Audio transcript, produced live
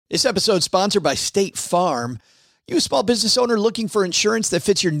This episode is sponsored by State Farm. You a small business owner looking for insurance that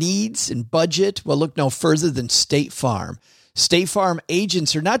fits your needs and budget? Well, look no further than State Farm. State Farm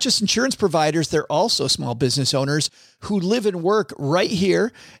agents are not just insurance providers, they're also small business owners who live and work right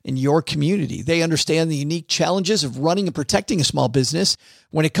here in your community. They understand the unique challenges of running and protecting a small business.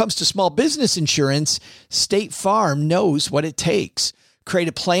 When it comes to small business insurance, State Farm knows what it takes. Create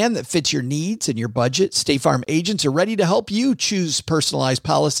a plan that fits your needs and your budget. State Farm agents are ready to help you choose personalized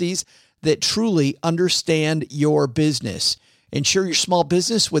policies that truly understand your business. Insure your small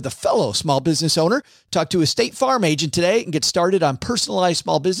business with a fellow small business owner. Talk to a State Farm agent today and get started on personalized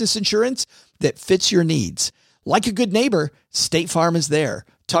small business insurance that fits your needs. Like a good neighbor, State Farm is there.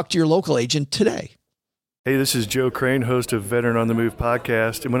 Talk to your local agent today. Hey, this is Joe Crane, host of Veteran on the Move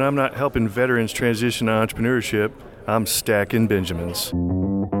podcast. And when I'm not helping veterans transition to entrepreneurship, I'm stacking Benjamins.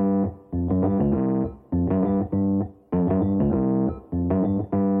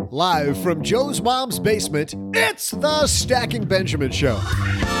 Live from Joe's mom's basement, it's the Stacking Benjamin Show.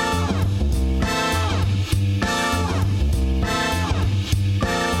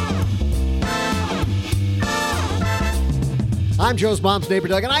 I'm Joe's mom's neighbor,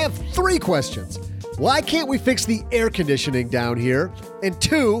 Doug, and I have 3 questions. Why can't we fix the air conditioning down here? And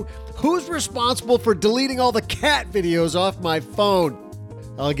 2, who's responsible for deleting all the cat videos off my phone?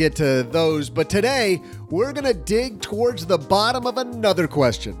 I'll get to those, but today we're going to dig towards the bottom of another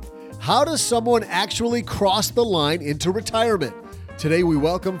question. How does someone actually cross the line into retirement? Today we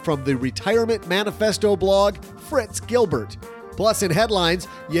welcome from the Retirement Manifesto blog, Fritz Gilbert. Plus in headlines,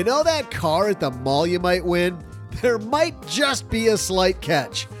 you know that car at the mall you might win? There might just be a slight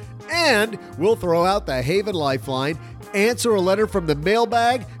catch. And we'll throw out the Haven Lifeline, answer a letter from the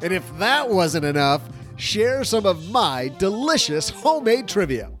mailbag, and if that wasn't enough, share some of my delicious homemade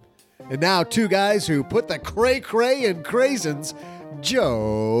trivia. And now 2 guys who put the cray-cray in craisins,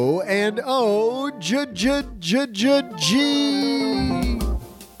 Joe and O-G.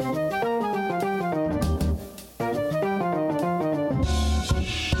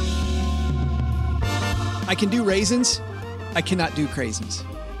 I can do raisins. I cannot do craisins.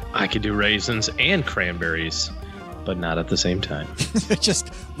 I could do raisins and cranberries, but not at the same time.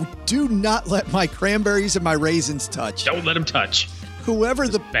 Just do not let my cranberries and my raisins touch. Don't let them touch.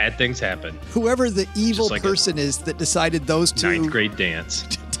 Bad things happen. Whoever the evil person is that decided those 2 9th grade dance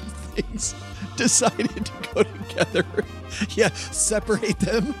things decided to go together. Yeah, separate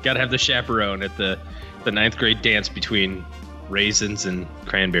them. Got to have the chaperone at the 9th grade dance between raisins and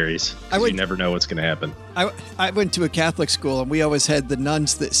cranberries. You never know what's going to happen. I went to a Catholic school, and we always had the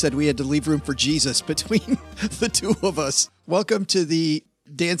nuns that said we had to leave room for Jesus between the 2 of us. Welcome to the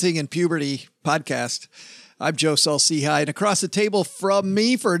Dancing and Puberty podcast. I'm Joe Saul-Sehy, and across the table from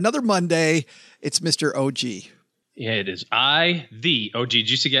me for another Monday, it's Mr. OG. Yeah, it is. The OG. Did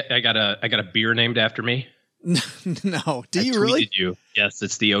you see? I got a beer named after me. No. Do you really? You. Yes,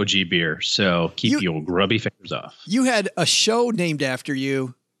 it's the OG beer. So keep your grubby fingers off. You had a show named after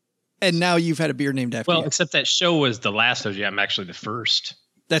you, and now you've had a beer named after you. Well, except that show was the last OG. I'm actually the first.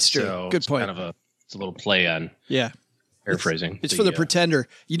 That's true. So good point. It's a little play on. Yeah. Paraphrasing. It's for the pretender.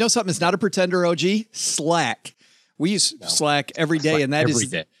 You know something that's not a pretender, OG? Slack. We use Slack every day, Slack and that every is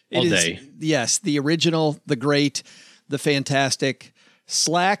day. All day. Yes, the original, the great, the fantastic.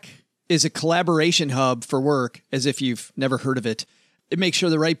 Slack is a collaboration hub for work, as if you've never heard of it. It makes sure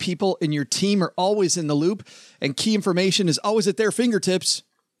the right people in your team are always in the loop, and key information is always at their fingertips.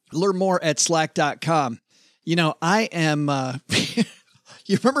 Learn more at slack.com. You know, I am,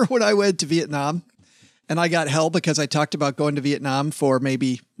 you remember when I went to Vietnam and I got hell because I talked about going to Vietnam for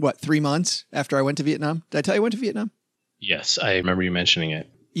maybe, 3 months after I went to Vietnam? Did I tell you I went to Vietnam? Yes, I remember you mentioning it.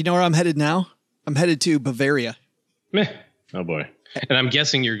 You know where I'm headed now? I'm headed to Bavaria. Meh. Oh, boy. And I'm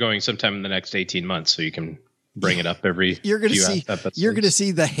guessing you're going sometime in the next 18 months so you can bring it up every You're going to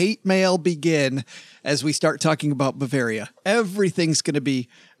see the hate mail begin as we start talking about Bavaria. Everything's going to be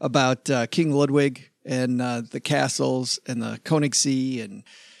about King Ludwig and the castles and the Königssee and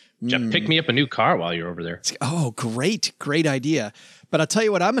Jeff, pick me up a new car while you're over there. Oh, great idea. But I'll tell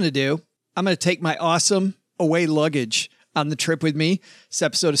you what I'm going to do. I'm going to take my awesome Away luggage on the trip with me. This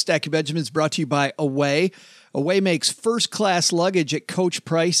episode of Stacking Benjamins brought to you by Away. Away makes first-class luggage at coach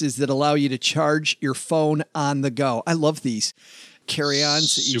prices that allow you to charge your phone on the go. I love these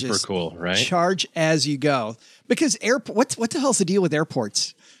carry-ons. That you Super just cool, right? Charge as you go. Because what the hell's the deal with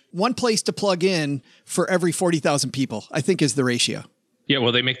airports? One place to plug in for every 40,000 people, I think, is the ratio. Yeah,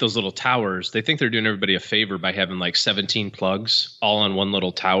 well, they make those little towers. They think they're doing everybody a favor by having like 17 plugs all on one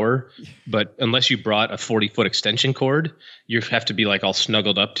little tower. But unless you brought a 40-foot extension cord, you have to be like all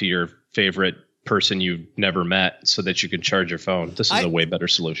snuggled up to your favorite person you've never met so that you can charge your phone. This is a way better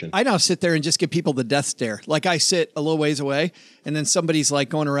solution. I now sit there and just give people the death stare. Like I sit a little ways away and then somebody's like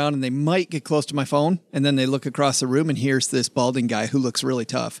going around and they might get close to my phone and then they look across the room and here's this balding guy who looks really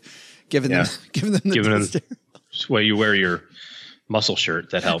tough, giving them the death stare. Well, you wear your muscle shirt.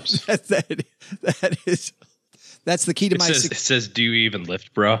 That helps. That's the key to it says, do you even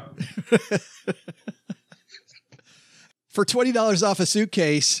lift, bro? For $20 off a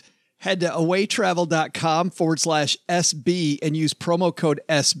suitcase, head to awaytravel.com/SB and use promo code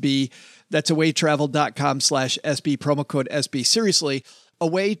SB. That's awaytravel.com/SB, promo code SB. Seriously,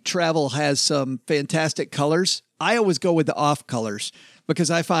 Away Travel has some fantastic colors. I always go with the off colors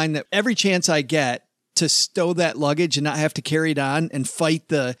because I find that every chance I get to stow that luggage and not have to carry it on and fight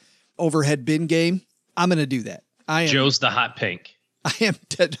the overhead bin game, I'm going to do that. Joe's the hot pink. I am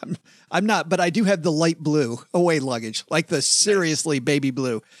dead. I'm not, but I do have the light blue away luggage, like the seriously baby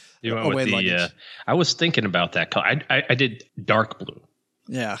blue. You went with the, I was thinking about that color. I did dark blue.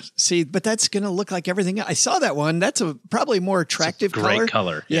 Yeah. See, but that's going to look like everything. I saw that one. That's probably more attractive color. Great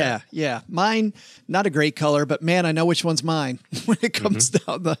color. Yeah. Mine, not a great color, but man, I know which one's mine when it comes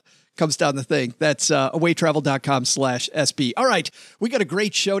down the thing. That's awaytravel.com/SB. All right. We got a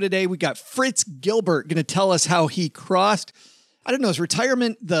great show today. We got Fritz Gilbert going to tell us how he crossed, I don't know, is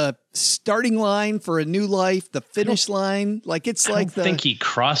retirement the starting line for a new life, the finish line? Like it's like I think he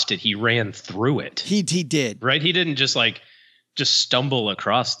crossed it. He ran through it. He did. Right? He didn't just stumble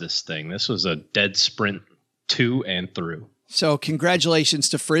across this thing. This was a dead sprint to and through. So congratulations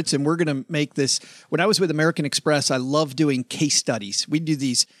to Fritz. And we're going to make this. When I was with American Express, I love doing case studies. We do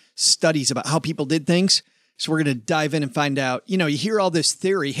these studies about how people did things. So we're going to dive in and find out, you hear all this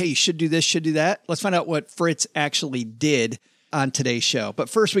theory. Hey, you should do this, should do that. Let's find out what Fritz actually did on today's show. But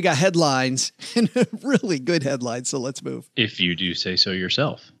first we got headlines and really good headlines. So let's move. If you do say so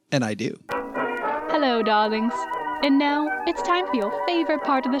yourself. And I do. Hello, darlings. And now it's time for your favorite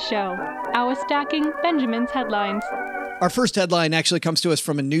part of the show, our Stacking Benjamin's headlines. Our first headline actually comes to us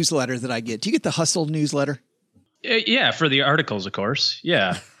from a newsletter that I get. Do you get the Hustle newsletter? Yeah, for the articles, of course.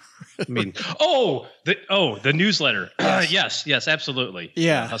 Yeah. I mean, the newsletter. Yes, absolutely.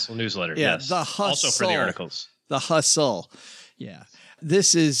 Yeah. Hustle newsletter. Yeah, yes. The Hustle. Also for the articles. The Hustle. Yeah.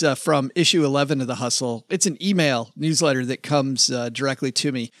 This is from issue 11 of The Hustle. It's an email newsletter that comes directly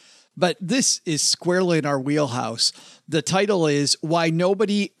to me. But this is squarely in our wheelhouse. The title is Why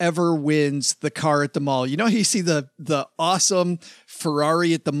Nobody Ever Wins the Car at the Mall. You know how you see the awesome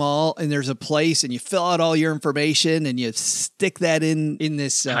Ferrari at the mall and there's a place and you fill out all your information and you stick that in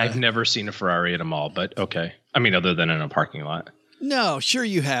this. I've never seen a Ferrari at a mall, but okay. I mean, other than in a parking lot. No, sure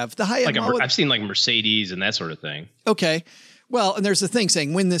you have. The high-end mall. I've seen like Mercedes and that sort of thing. Okay. Well, and there's a thing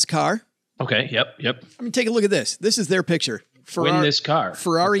saying win this car. Okay. Yep. I mean, take a look at this. This is their picture. Win this car.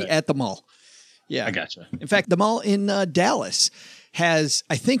 Ferrari at the mall. Yeah. I gotcha. In fact, the mall in Dallas has,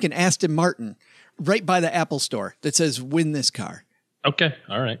 I think, an Aston Martin right by the Apple store that says win this car. Okay.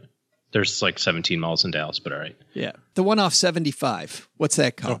 All right. There's like 17 malls in Dallas, but all right. Yeah. The one off 75. What's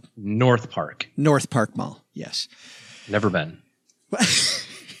that called? North Park. North Park Mall. Yes. Never been.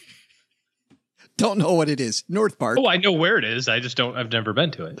 Don't know what it is. North Park. Oh, I know where it is. I've never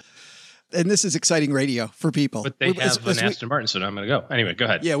been to it. And this is exciting radio for people. But they have an Aston Martin, so now I'm going to go. Anyway, go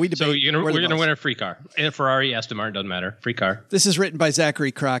ahead. Yeah, we debate. So we're going to win a free car. A Ferrari, Aston Martin, doesn't matter. Free car. This is written by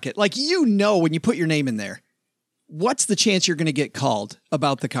Zachary Crockett. Like, when you put your name in there, what's the chance you're going to get called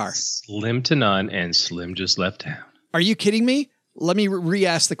about the car? Slim to none, and Slim just left town. Are you kidding me? Let me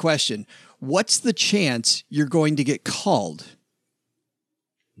re-ask the question. What's the chance you're going to get called?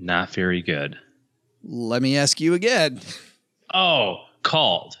 Not very good. Let me ask you again. Oh,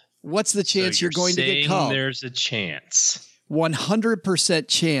 called. What's the chance you're going to get called? There's a chance. 100%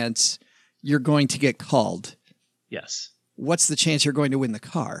 chance you're going to get called. Yes. What's the chance you're going to win the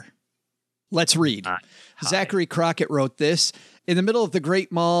car? Let's read. Zachary Crockett wrote this. In the middle of the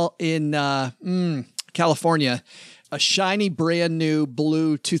Great Mall in California, a shiny brand new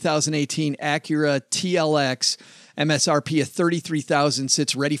blue 2018 Acura TLX MSRP of $33,000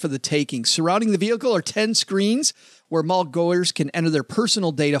 sits ready for the taking. Surrounding the vehicle are 10 screens where mall goers can enter their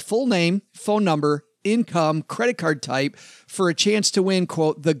personal data, full name, phone number, income, credit card type for a chance to win,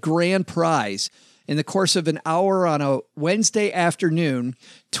 quote, the grand prize. In the course of an hour on a Wednesday afternoon,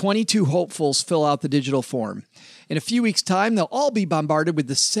 22 hopefuls fill out the digital form. In a few weeks' time, they'll all be bombarded with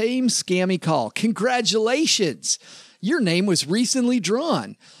the same scammy call. Congratulations! Your name was recently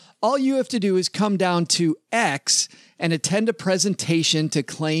drawn. All you have to do is come down to X and attend a presentation to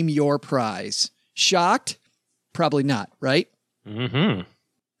claim your prize. Shocked? Probably not, right? Mm-hmm.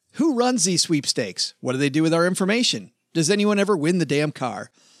 Who runs these sweepstakes? What do they do with our information? Does anyone ever win the damn car?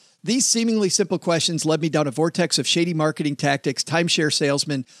 These seemingly simple questions led me down a vortex of shady marketing tactics, timeshare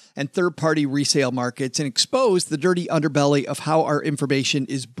salesmen, and third-party resale markets, and exposed the dirty underbelly of how our information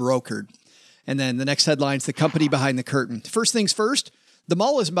is brokered. And then the next headline's the company behind the curtain. First things first, the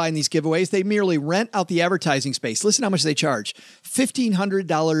mall isn't buying these giveaways. They merely rent out the advertising space. Listen how much they charge.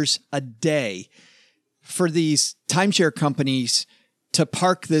 $1,500 a day for these timeshare companies to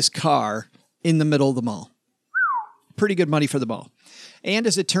park this car in the middle of the mall. Pretty good money for the mall. And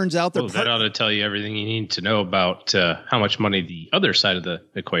as it turns out, that ought to tell you everything you need to know about how much money the other side of the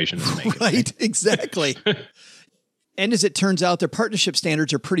equation is making. Right, exactly. And as it turns out, their partnership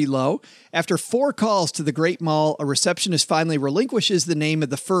standards are pretty low. After 4 calls to the Great Mall, a receptionist finally relinquishes the name of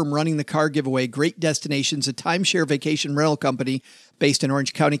the firm running the car giveaway, Great Destinations, a timeshare vacation rental company based in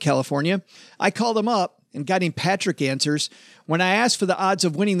Orange County, California. I called them up, and a guy named Patrick answers. When I ask for the odds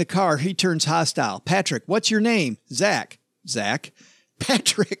of winning the car, he turns hostile. Patrick, what's your name? Zach. Zach.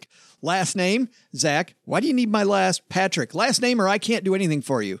 Patrick. Last name? Zach. Why do you need my last? Patrick. Last name or I can't do anything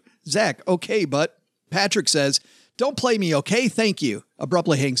for you. Zach. Okay, but Patrick says, don't play me, okay? Thank you.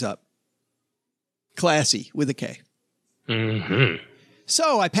 Abruptly hangs up. Classy with a K. Mm-hmm.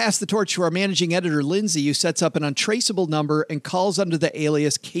 So I pass the torch to our managing editor, Lindsay, who sets up an untraceable number and calls under the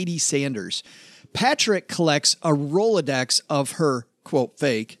alias Katie Sanders. Patrick collects a Rolodex of her, quote,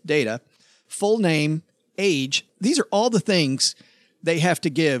 fake data, full name, age. These are all the things they have to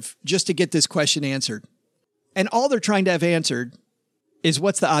give just to get this question answered. And all they're trying to have answered is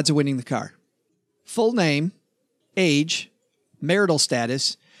what's the odds of winning the car? Full name, age, marital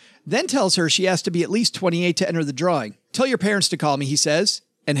status, then tells her she has to be at least 28 to enter the drawing. Tell your parents to call me, he says,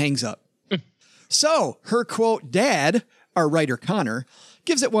 and hangs up. So her, quote, dad, our writer Connor,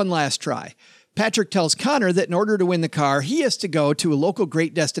 gives it one last try. Patrick tells Connor that in order to win the car, he has to go to a local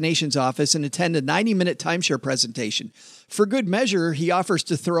Great Destinations office and attend a 90-minute timeshare presentation. For good measure, he offers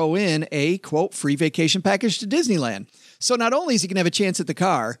to throw in a, quote, free vacation package to Disneyland. So not only is he going to have a chance at the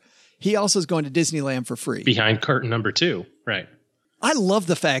car, he also is going to Disneyland for free. Behind curtain number 2. Right. I love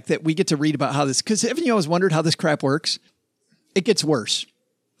the fact that we get to read about how this, because haven't you always wondered how this crap works? It gets worse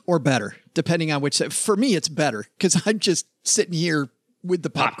or better, depending on which. For me, it's better because I'm just sitting here with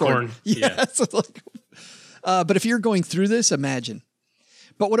the popcorn. Yeah. But if you're going through this, imagine.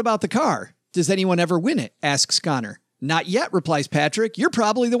 But what about the car? Does anyone ever win it? Asks Connor. Not yet, replies Patrick. You're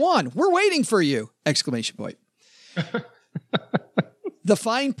probably the one. We're waiting for you! Exclamation point. The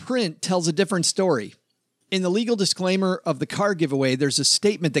fine print tells a different story. In the legal disclaimer of the car giveaway, there's a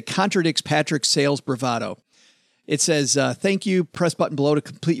statement that contradicts Patrick's sales bravado. It says, thank you, press button below to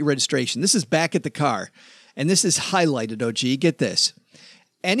complete your registration. This is back at the car. And this is highlighted, OG. Get this.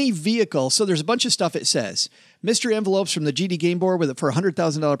 Any vehicle, so there's a bunch of stuff it says. Mystery envelopes from the GD Game Board for a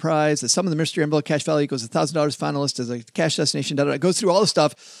 $100,000 prize. The sum of the mystery envelope cash value equals $1,000 finalist as a cash destination. It goes through all the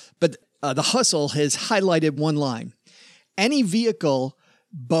stuff, but the hustle has highlighted one line. Any vehicle,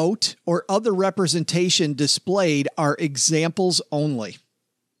 boat, or other representation displayed are examples only.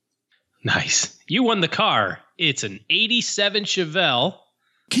 Nice. You won the car. It's an 87 Chevelle.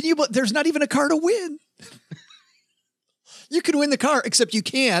 There's not even a car to win. You can win the car, except you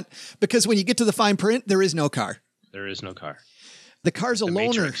can't, because when you get to the fine print, there is no car. There is no car. The car's a loaner.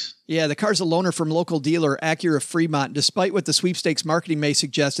 Matrix. Yeah, the car's a loaner from local dealer Acura of Fremont. Despite what the sweepstakes marketing may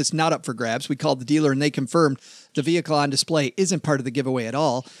suggest, it's not up for grabs. We called the dealer and they confirmed the vehicle on display isn't part of the giveaway at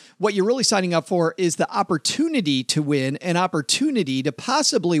all. What you're really signing up for is the opportunity to win, an opportunity to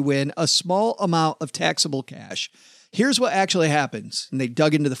possibly win a small amount of taxable cash. Here's what actually happens. And they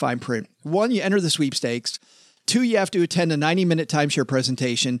dug into the fine print. 1, you enter the sweepstakes. 2, you have to attend a 90-minute timeshare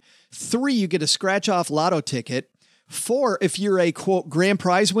presentation. 3, you get a scratch-off lotto ticket. 4, if you're a, quote, grand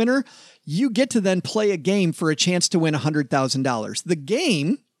prize winner, you get to then play a game for a chance to win $100,000. The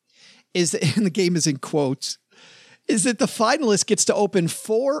game is, and the game is in quotes, is that the finalist gets to open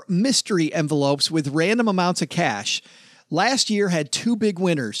 4 mystery envelopes with random amounts of cash. Last year had 2 big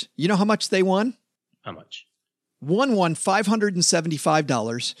winners. You know how much they won? How much? One won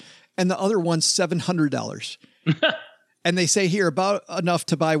 $575 and the other won $700. And they say here about enough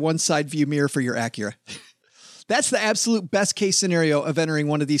to buy one side view mirror for your Acura. That's the absolute best case scenario of entering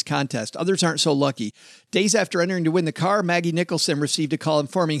one of these contests. Others aren't so lucky. Days after entering to win the car, Maggie Nicholson received a call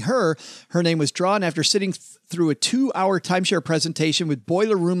informing her name was drawn after sitting through a 2-hour timeshare presentation with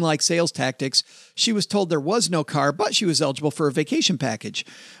boiler room-like sales tactics. She was told there was no car, but she was eligible for a vacation package.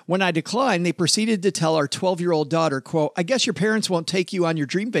 When I declined, they proceeded to tell our 12-year-old daughter, quote, I guess your parents won't take you on your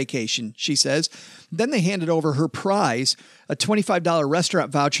dream vacation, she says. Then they handed over her prize, a $25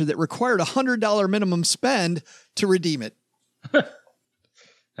 restaurant voucher that required a $100 minimum spend to redeem it.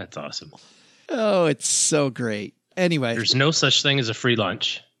 That's awesome. Oh, it's so great. Anyway. There's no such thing as a free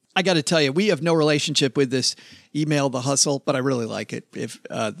lunch. I got to tell you, we have no relationship with this email, The Hustle, but I really like it. If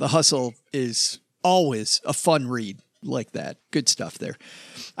The Hustle is always a fun read like that. Good stuff there.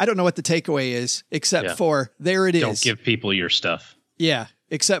 I don't know what the takeaway is, except for there it is. Don't give people your stuff. Yeah,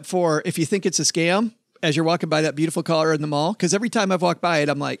 except for if you think it's a scam, as you're walking by that beautiful car in the mall, because every time I've walked by it,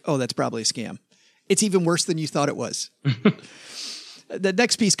 I'm like, oh, that's probably a scam. It's even worse than you thought it was. The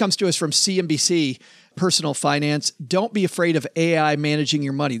next piece comes to us from CNBC, Personal Finance. Don't be afraid of AI managing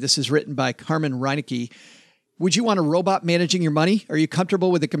your money. This is written by Carmen Reinecke. Would you want a robot managing your money? Are you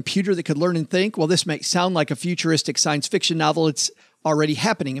comfortable with a computer that could learn and think? Well, this may sound like a futuristic science fiction novel. It's already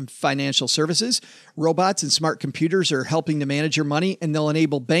happening in financial services. Robots and smart computers are helping to manage your money, and they'll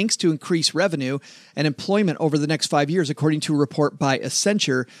enable banks to increase revenue and employment over the next 5 years, according to a report by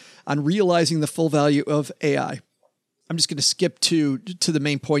Accenture on realizing the full value of AI. I'm just going to skip to the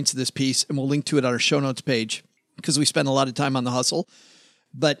main points of this piece, and we'll link to it on our show notes page because we spend a lot of time on The Hustle.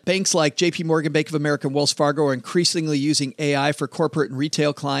 But banks like JP Morgan, Bank of America, and Wells Fargo are increasingly using AI for corporate and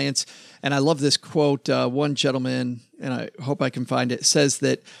retail clients. And I love this quote. One gentleman, and I hope I can find it, says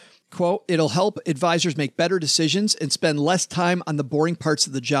that, quote, "It'll help advisors make better decisions and spend less time on the boring parts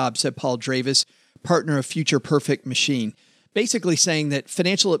of the job," said Paul Dravis, partner of Future Perfect Machine. Basically saying that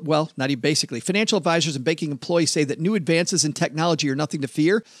financial advisors and banking employees say that new advances in technology are nothing to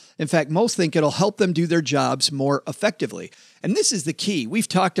fear. In fact, most think it'll help them do their jobs more effectively. And this is the key. We've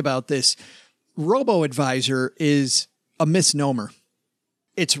talked about this. Robo-advisor is a misnomer.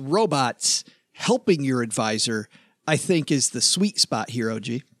 It's robots helping your advisor, I think, is the sweet spot here,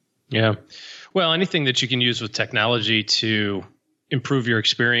 OG. Yeah. Well, anything that you can use with technology to improve your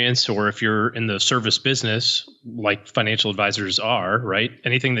experience, or if you're in the service business, like financial advisors are, right?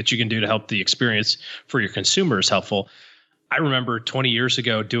 Anything that you can do to help the experience for your consumer is helpful. I remember 20 years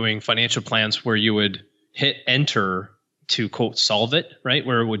ago doing financial plans where you would hit enter to, quote, solve it, right?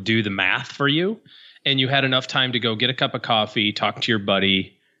 Where it would do the math for you. And you had enough time to go get a cup of coffee, talk to your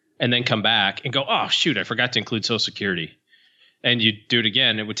buddy, and then come back and go, oh, shoot, I forgot to include Social Security. And you do it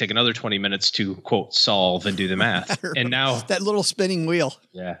again, it would take another 20 minutes to, quote, solve and do the math. And now that little spinning wheel.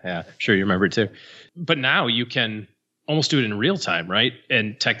 Yeah. Sure, you remember it too. But now you can almost do it in real time, right?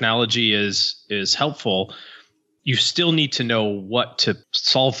 And technology is helpful. You still need to know what to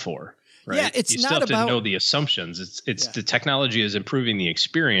solve for, right? Yeah, you still have to know the assumptions. It's the technology is improving the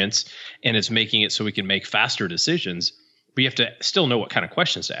experience, and it's making it so we can make faster decisions. But you have to still know what kind of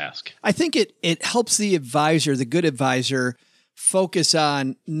questions to ask. I think it helps the advisor, the good advisor, focus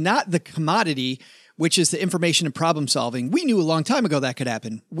on not the commodity, which is the information and problem solving. We knew a long time ago that could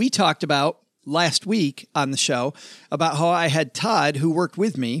happen. We talked about last week on the show about how I had Todd, who worked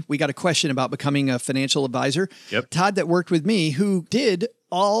with me. We got a question about becoming a financial advisor. Yep. Todd that worked with me, who did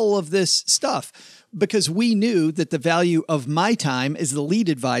all of this stuff, because we knew that the value of my time as the lead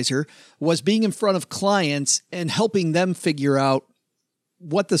advisor was being in front of clients and helping them figure out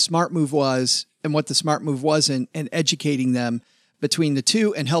what the smart move was and what the smart move wasn't, and educating them between the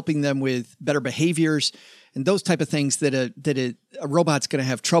two and helping them with better behaviors and those type of things that a robot's going to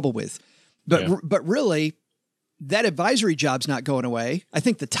have trouble with. But really, that advisory job's not going away. I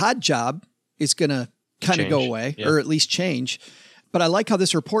think the Todd job is going to kind of go away, or at least change. But I like how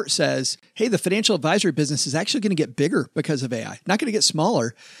this report says, hey, the financial advisory business is actually going to get bigger because of AI. Not going to get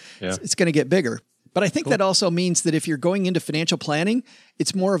smaller. Yeah. It's going to get bigger. But I think that also means that if you're going into financial planning,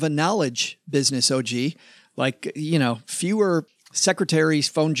 it's more of a knowledge business, OG. Like, fewer secretaries,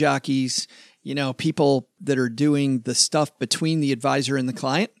 phone jockeys, people that are doing the stuff between the advisor and the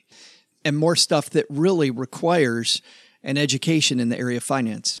client, and more stuff that really requires an education in the area of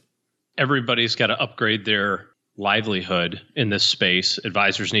finance. Everybody's got to upgrade their livelihood in this space.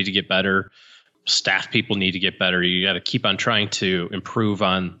 Advisors need to get better. Staff people need to get better. You got to keep on trying to improve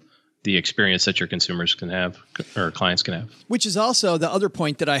on the experience that your consumers can have, or clients can have. Which is also the other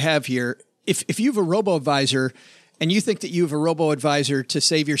point that I have here. If you have a robo-advisor and you think that you have a robo-advisor to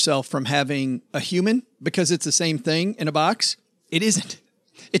save yourself from having a human because it's the same thing in a box, it isn't.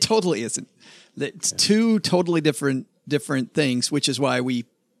 It totally isn't. It's two totally different things, which is why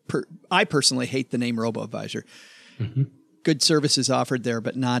I personally hate the name robo-advisor. Mm-hmm. Good services offered there,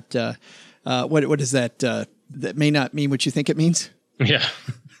 but not, what is that? That may not mean what you think it means. Yeah.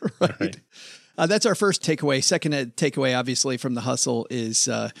 Right. That's our first takeaway. Second takeaway, obviously, from The Hustle is...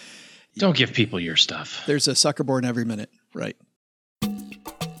 don't give people your stuff. There's a sucker born every minute. Right.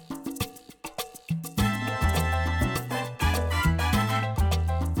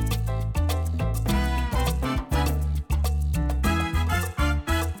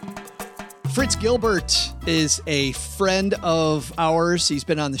 Fritz Gilbert is a friend of ours. He's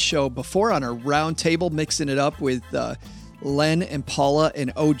been on the show before on our round table, mixing it up with Len and Paula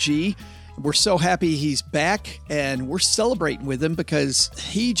and OG. We're so happy he's back, and we're celebrating with him because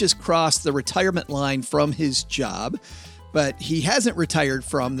he just crossed the retirement line from his job, but he hasn't retired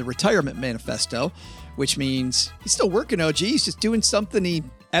from the retirement manifesto, which means he's still working, OG. He's just doing something he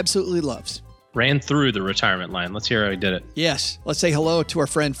absolutely loves. Ran through the retirement line. Let's hear how he did it. Yes. Let's say hello to our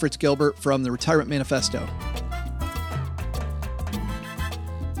friend Fritz Gilbert from the Retirement Manifesto.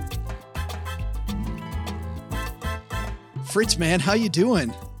 Fritz, man, how you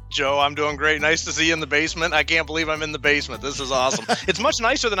doing? Joe, I'm doing great. Nice to see you in the basement. I can't believe I'm in the basement. This is awesome. It's much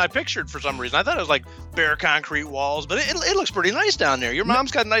nicer than I pictured for some reason. I thought it was like bare concrete walls, but it looks pretty nice down there. Your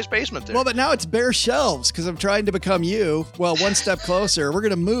mom's got a nice basement there. Well, but now it's bare shelves because I'm trying to become you. Well, one step closer. We're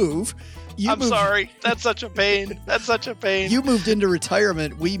going to move. I'm sorry. That's such a pain. That's such a pain. You moved into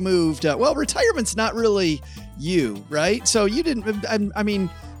retirement. We moved. Well, retirement's not really you, right? So you didn't. I mean,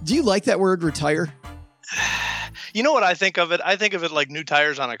 do you like that word, retire? You know what I think of it? I think of it like new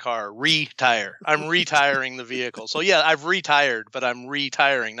tires on a car. Retire. I'm retiring the vehicle. So yeah, I've retired, but I'm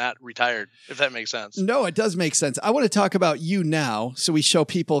retiring, not retired, if that makes sense. No, it does make sense. I want to talk about you now. So we show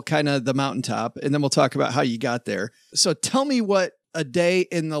people kind of the mountaintop, and then we'll talk about how you got there. So tell me what a day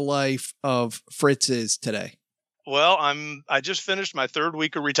in the life of Fritz is today. Well, I just finished my third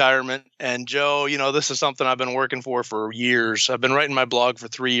week of retirement, and Joe, this is something I've been working for years. I've been writing my blog for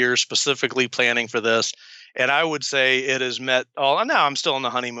 3 years, specifically planning for this. And I would say it has met all. Now I'm still in the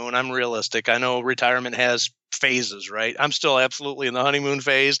honeymoon. I'm realistic. I know retirement has phases, right? I'm still absolutely in the honeymoon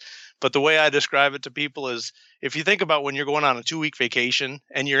phase. But the way I describe it to people is if you think about when you're going on a 2-week vacation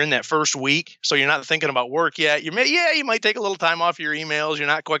and you're in that first week, so you're not thinking about work yet. You might take a little time off your emails. You're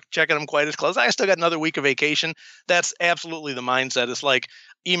not quite checking them quite as close. I still got another week of vacation. That's absolutely the mindset. It's like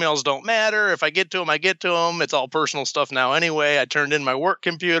emails don't matter. If I get to them, I get to them. It's all personal stuff now anyway. I turned in my work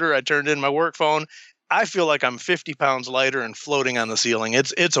computer. I turned in my work phone. I feel like I'm 50 pounds lighter and floating on the ceiling.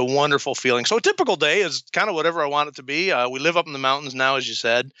 It's a wonderful feeling. So a typical day is kind of whatever I want it to be. We live up in the mountains now, as you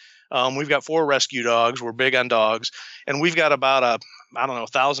said. We've got 4 rescue dogs. We're big on dogs. And we've got about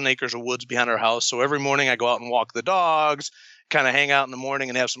 1,000 acres of woods behind our house. So every morning I go out and walk the dogs, kind of hang out in the morning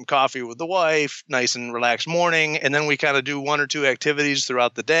and have some coffee with the wife, nice and relaxed morning. And then we kind of do 1 or 2 activities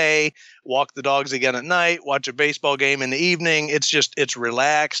throughout the day, walk the dogs again at night, watch a baseball game in the evening. It's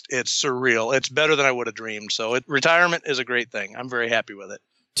relaxed. It's surreal. It's better than I would have dreamed. So retirement is a great thing. I'm very happy with it.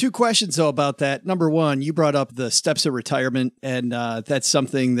 2 questions, though, about that. Number one, you brought up the steps of retirement, and that's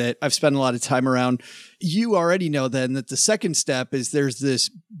something that I've spent a lot of time around. You already know then that the second step is there's this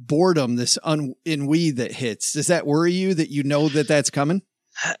boredom, this ennui that hits. Does that worry you that you know that that's coming?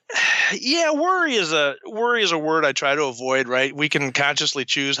 Yeah, worry is a word I try to avoid, right? We can consciously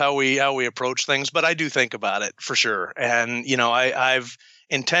choose how we approach things, but I do think about it for sure. And, I've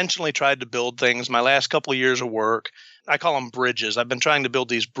intentionally tried to build things. My last couple of years of work, I call them bridges. I've been trying to build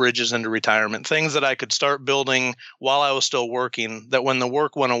these bridges into retirement, things that I could start building while I was still working, that when the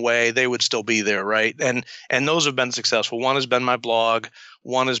work went away, they would still be there, right? And those have been successful. One has been my blog.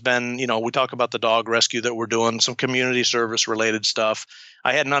 One has been, we talk about the dog rescue that we're doing, some community service related stuff.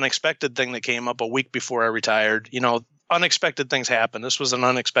 I had an unexpected thing that came up a week before I retired. Unexpected things happen. This was an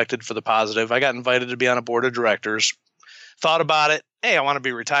unexpected for the positive. I got invited to be on a board of directors. Thought about it. Hey, I want to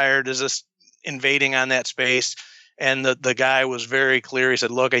be retired. Is this invading on that space? And the guy was very clear. He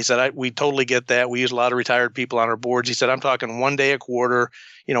said, look, we totally get that. We use a lot of retired people on our boards. He said, I'm talking 1 day a quarter.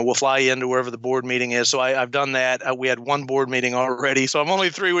 We'll fly you into wherever the board meeting is. So I've done that. We had 1 board meeting already. So I'm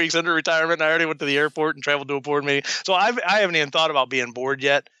only 3 weeks into retirement. And I already went to the airport and traveled to a board meeting. So I haven't even thought about being bored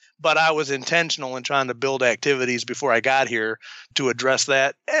yet. But I was intentional in trying to build activities before I got here to address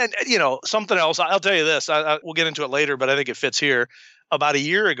that. And, something else, I'll tell you this, we'll get into it later, but I think it fits here. About a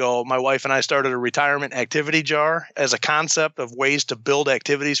year ago, my wife and I started a retirement activity jar as a concept of ways to build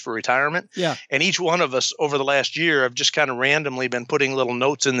activities for retirement. Yeah. And each one of us over the last year have just kind of randomly been putting little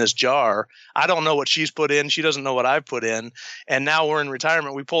notes in this jar. I don't know what she's put in. She doesn't know what I've put in. And now we're in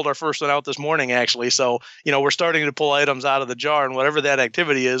retirement. We pulled our first one out this morning, actually. So, we're starting to pull items out of the jar, and whatever that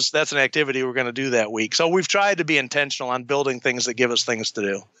activity is, that's an activity we're going to do that week. So we've tried to be intentional on building things that give us things to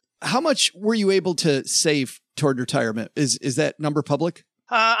do. How much were you able to save toward retirement? Is that number public?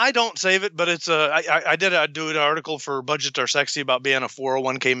 I don't save it, but it's I do an article for Budgets Are Sexy about being a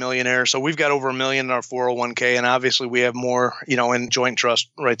 401k millionaire. So we've got over $1 million in our 401k, and obviously we have more, in joint trust,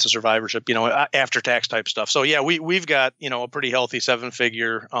 rights of survivorship, after tax type stuff. So yeah, we've got, a pretty healthy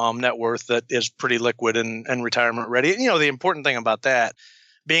 7-figure net worth that is pretty liquid and retirement ready. The important thing about that,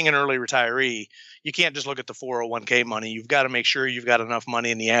 being an early retiree, you can't just look at the 401k money. You've got to make sure you've got enough money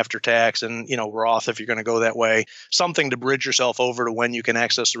in the after tax and, Roth if you're going to go that way, something to bridge yourself over to when you can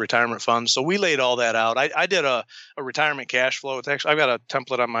access the retirement funds. So we laid all that out. I did a retirement cash flow. It's actually, I've got a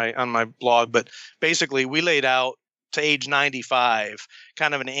template on my blog, but basically we laid out to age 95,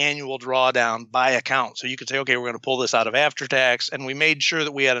 kind of an annual drawdown by account. So you could say, okay, we're going to pull this out of after tax. And we made sure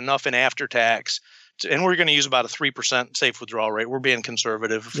that we had enough in after tax. And we're going to use about a 3% safe withdrawal rate. We're being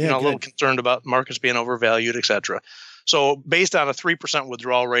conservative, a little concerned about markets being overvalued, et cetera. So based on a 3%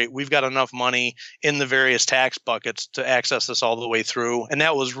 withdrawal rate, we've got enough money in the various tax buckets to access this all the way through. And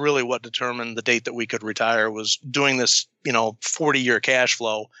that was really what determined the date that we could retire, was doing this, 40-year cash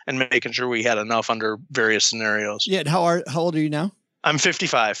flow and making sure we had enough under various scenarios. Yeah. And how old are you now? I'm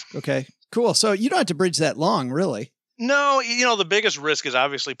 55. Okay, cool. So you don't have to bridge that long, really. No, the biggest risk is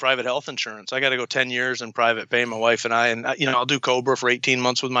obviously private health insurance. I got to go 10 years in private pay, my wife and I, and, I'll do COBRA for 18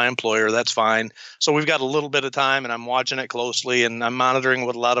 months with my employer. That's fine. So we've got a little bit of time and I'm watching it closely and I'm monitoring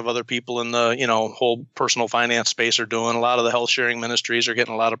what a lot of other people in the, whole personal finance space are doing. A lot of the health sharing ministries are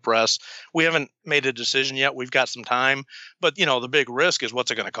getting a lot of press. We haven't made a decision yet. We've got some time, but the big risk is what's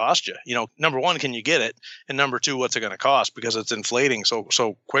it going to cost you? Number one, can you get it? And number two, what's it going to cost? Because it's inflating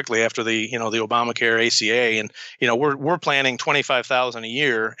so quickly after the, the Obamacare ACA. And, we're planning $25,000 a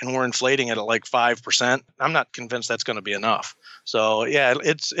year and we're inflating it at like 5%. I'm not convinced that's going to be enough. So yeah,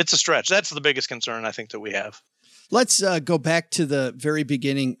 it's a stretch. That's the biggest concern I think that we have. Let's go back to the very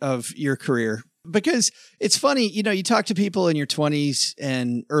beginning of your career, because it's funny, you talk to people in your 20s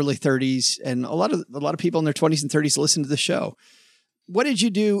and early 30s, and a lot of people in their 20s and 30s listen to the show. What did you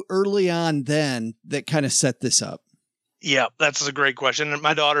do early on then that kind of set this up? Yeah, that's a great question.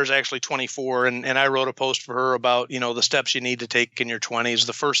 My daughter's actually 24, and I wrote a post for her about, the steps you need to take in your 20s,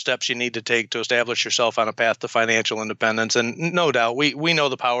 the first steps you need to take to establish yourself on a path to financial independence. And no doubt, we know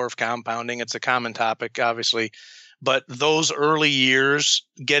the power of compounding. It's a common topic, obviously. But those early years,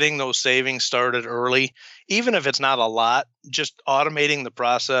 getting those savings started early, even if it's not a lot, just automating the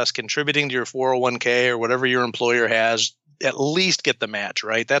process, contributing to your 401k or whatever your employer has, at least get the match,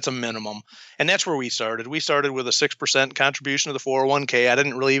 right? That's a minimum. And that's where we started. We started with a 6% contribution to the 401k. I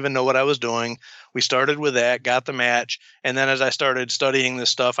didn't really even know what I was doing. We started with that, got the match. And then as I started studying this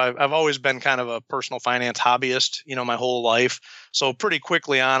stuff, I've always been kind of a personal finance hobbyist, my whole life. So pretty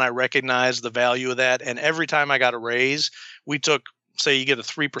quickly on, I recognized the value of that. And every time I got a raise, we took, say you get a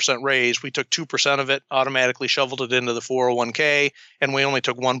 3% raise, we took 2% of it, automatically shoveled it into the 401k, and we only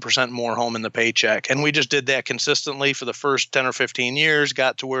took 1% more home in the paycheck. And we just did that consistently for the first 10 or 15 years,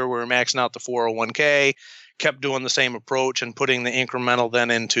 got to where we were maxing out the 401k, kept doing the same approach and putting the incremental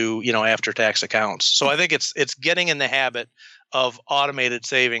then into, after-tax accounts. So I think it's getting in the habit of automated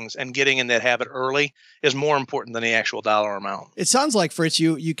savings, and getting in that habit early is more important than the actual dollar amount. It sounds like, Fritz,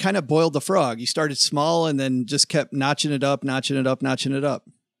 you kind of boiled the frog. You started small and then just kept notching it up.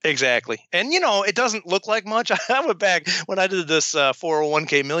 Exactly. And, it doesn't look like much. I went back when I did this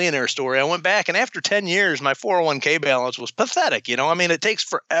 401k millionaire story. I went back and after 10 years, my 401k balance was pathetic. It takes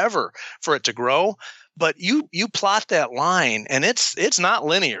forever for it to grow. But you plot that line and it's not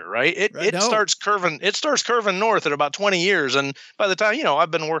linear, right? It starts curving north at about 20 years. And by the time,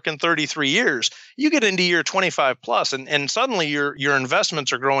 I've been working 33 years, you get into year 25 plus and suddenly your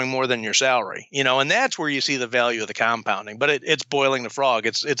investments are growing more than your salary, and that's where you see the value of the compounding. But it's boiling the frog.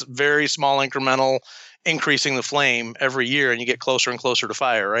 It's very small incremental, increasing the flame every year, and you get closer and closer to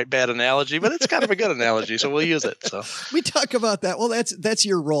fire, right? Bad analogy, but it's kind of a good analogy, so we'll use it. So we talk about that. Well, that's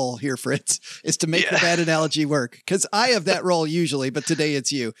your role here, Fritz, is to make the bad analogy work, because I have that role usually, but today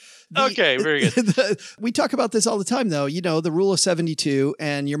it's you. Okay, very good. We talk about this all the time, though, the rule of 72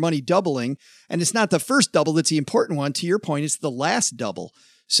 and your money doubling, and it's not the first double that's the important one. To your point, it's the last double.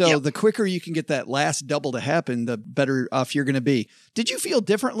 So the quicker you can get that last double to happen, the better off you're going to be. Did you feel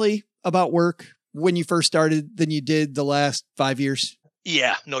differently about work when you first started than you did the last 5 years?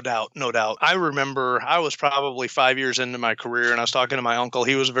 Yeah, no doubt. I remember I was probably 5 years into my career and I was talking to my uncle.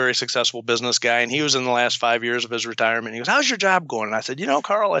 He was a very successful business guy and he was in the last 5 years of his retirement. He goes, "How's your job going?" And I said,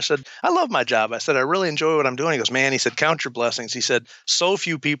 Carl, I said, "I love my job." I said, "I really enjoy what I'm doing." He goes, "Man," he said, "count your blessings." He said, "So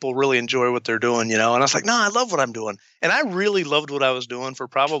few people really enjoy what they're doing, And I was like, "No, I love what I'm doing." And I really loved what I was doing for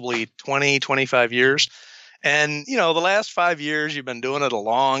probably 20, 25 years. And, the last 5 years, you've been doing it a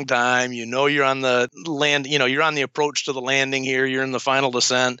long time. You're on the land, you're on the approach to the landing here. You're in the final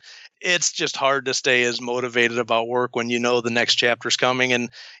descent. it's just hard to stay as motivated about work when you know the next chapter's coming. And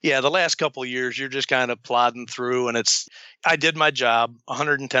yeah, the last couple of years, you're just kind of plodding through, and I did my job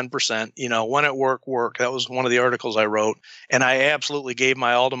 110%, when at work. That was one of the articles I wrote. And I absolutely gave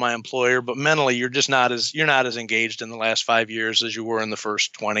my all to my employer, but mentally you're not as engaged in the last 5 years as you were in the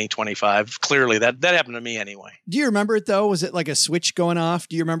first 20, 25. Clearly that happened to me anyway. Do you remember it though? Was it like a switch going off?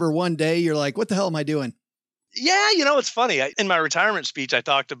 Do you remember one day you're like, what the hell am I doing? Yeah, it's funny. In my retirement speech, I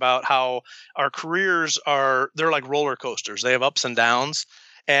talked about how our careers they're like roller coasters. They have ups and downs.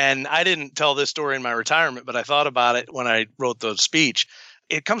 And I didn't tell this story in my retirement, but I thought about it when I wrote the speech.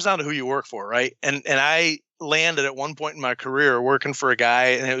 It comes down to who you work for, right? And I landed at one point in my career working for a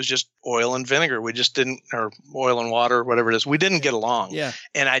guy, and it was just oil and vinegar. We just didn't, or oil and water, whatever it is. We didn't get along. Yeah.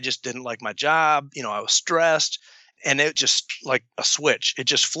 And I just didn't like my job. I was stressed. And it just like a switch, it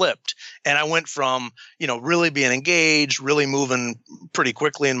just flipped. And I went from, really being engaged, really moving pretty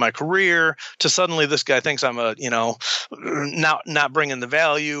quickly in my career, to suddenly this guy thinks I'm not bringing the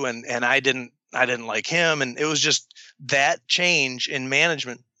value. And I didn't like him. And it was just that change in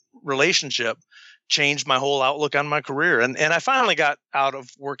management relationship changed my whole outlook on my career. And I finally got out of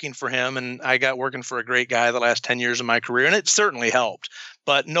working for him, and I got working for a great guy the last 10 years of my career. And it certainly helped,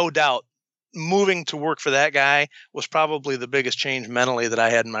 but no doubt, moving to work for that guy was probably the biggest change mentally that I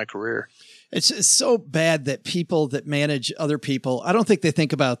had in my career. It's so bad that people that manage other people, I don't think they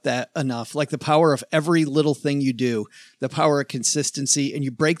think about that enough. Like the power of every little thing you do, the power of consistency, and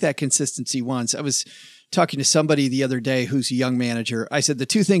you break that consistency once. I was talking to somebody the other day who's a young manager. I said, the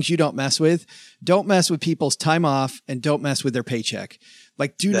two things you don't mess with people's time off, and don't mess with their paycheck.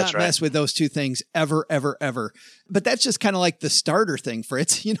 Like, do not mess with those two things ever, ever, ever. But that's just kind of like the starter thing,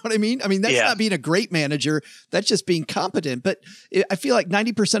 Fritz. You know what I mean? I mean, that's not being a great manager. That's just being competent. But I feel like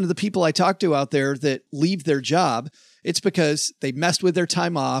 90% of the people I talk to out there that leave their job, it's because they messed with their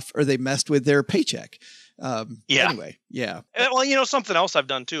time off or they messed with their paycheck. Anyway, yeah. Well, something else I've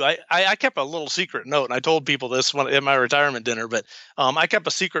done too. I kept a little secret note, and I told people this at my retirement dinner, but I kept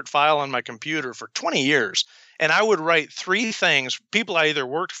a secret file on my computer for 20 years. And I would write 3 things, people I either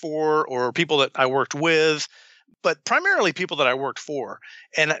worked for or people that I worked with, but primarily people that I worked for.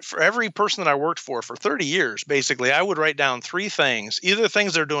 And for every person that I worked for 30 years, basically, I would write down 3 things, either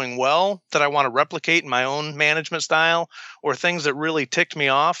things they're doing well that I want to replicate in my own management style, or things that really ticked me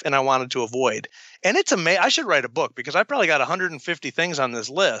off and I wanted to avoid. And it's amazing. I should write a book, because I probably got 150 things on this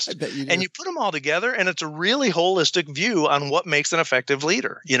list. I bet you do. And you put them all together, and it's a really holistic view on what makes an effective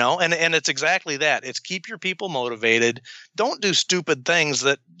leader, and it's exactly that. It's keep your people motivated. Don't do stupid things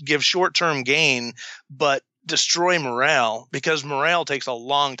that give short-term gain, but destroy morale, because morale takes a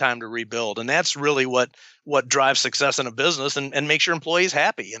long time to rebuild. And that's really what drives success in a business and makes your employees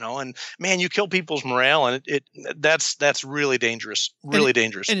happy, and man, you kill people's morale, and that's really dangerous,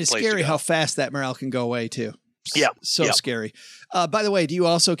 dangerous. And it's scary how fast that morale can go away too. Yeah. Scary. By the way, do you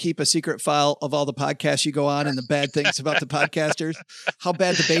also keep a secret file of all the podcasts you go on and the bad things about the podcasters? How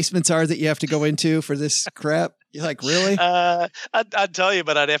bad the basements are that you have to go into for this crap? You're like, really? I'd tell you,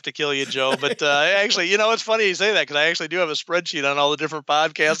 but I'd have to kill you, Joe. But actually, it's funny you say that, because I actually do have a spreadsheet on all the different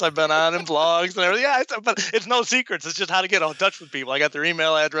podcasts I've been on and blogs and everything. Yeah, but it's no secrets. It's just how to get in touch with people. I got their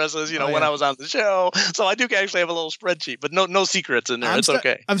email addresses, when I was on the show. So I do actually have a little spreadsheet, but no secrets in there. It's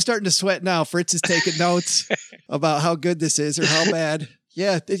okay. I'm starting to sweat now. Fritz is taking notes about how good this is or how bad.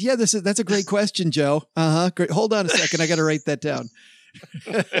 Yeah. That's a great question, Joe. Great. Hold on a second. I got to write that down.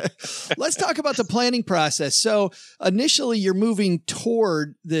 Let's talk about the planning process. So initially you're moving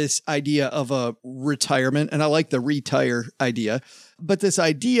toward this idea of a retirement, and I like the retire idea, but this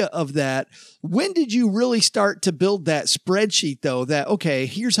idea of that, when did you really start to build that spreadsheet though, that, okay,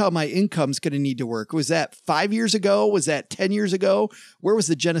 here's how my income's going to need to work? Was that 5 years ago? Was that 10 years ago? Where was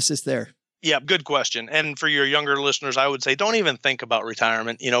the genesis there? Yeah, good question. And for your younger listeners, I would say don't even think about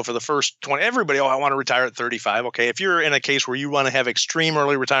retirement. For the first 20, everybody, I want to retire at 35. Okay, if you're in a case where you want to have extreme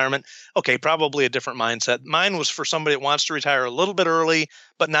early retirement, okay, probably a different mindset. Mine was for somebody that wants to retire a little bit early,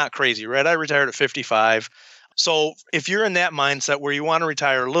 but not crazy, right? I retired at 55. So if you're in that mindset where you want to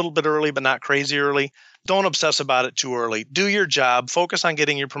retire a little bit early, but not crazy early, don't obsess about it too early. Do your job. Focus on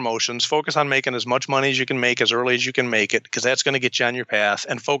getting your promotions. Focus on making as much money as you can make as early as you can make it, because that's going to get you on your path.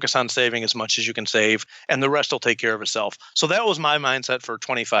 And focus on saving as much as you can save, and the rest will take care of itself. So that was my mindset for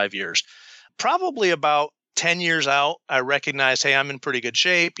 25 years. Probably about 10 years out, I recognized, hey, I'm in pretty good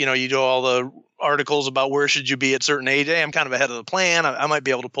shape. You do all the articles about where should you be at certain age. Hey, I'm kind of ahead of the plan. I might be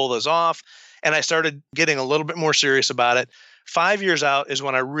able to pull this off. And I started getting a little bit more serious about it. 5 years out is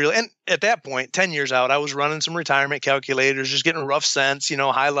when I really, and at that point, 10 years out, I was running some retirement calculators, just getting a rough sense,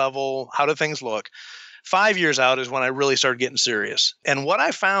 high level, how do things look? 5 years out is when I really started getting serious. And what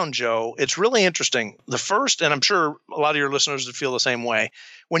I found, Joe, it's really interesting. The first, and I'm sure a lot of your listeners would feel the same way,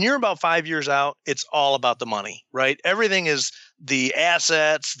 when you're about 5 years out, it's all about the money, right? Everything is the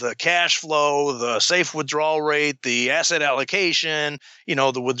assets, the cash flow, the safe withdrawal rate, the asset allocation,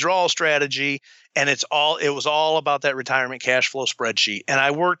 the withdrawal strategy. And it was all about that retirement cash flow spreadsheet. And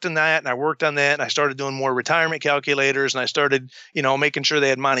I worked in that and I worked on that and I started doing more retirement calculators and I started, making sure they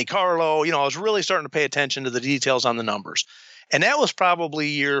had Monte Carlo. I was really starting to pay attention to the details on the numbers. And that was probably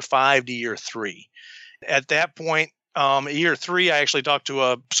year 5 to year 3. At that point, year 3, I actually talked to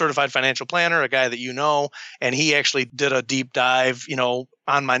a certified financial planner, a guy that and he actually did a deep dive,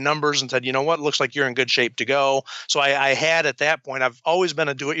 on my numbers and said, you know what, looks like you're in good shape to go. So I had at that point, I've always been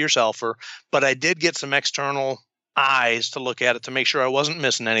a do-it-yourselfer, but I did get some external eyes to look at it to make sure I wasn't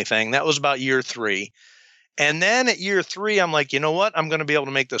missing anything. That was about year 3. And then at year 3, I'm like, you know what, I'm going to be able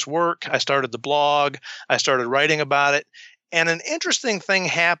to make this work. I started the blog. I started writing about it. And an interesting thing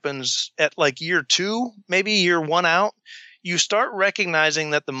happens at like year 2, maybe year 1 out. You start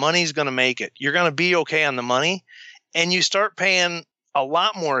recognizing that the money's going to make it. You're going to be okay on the money. And you start paying a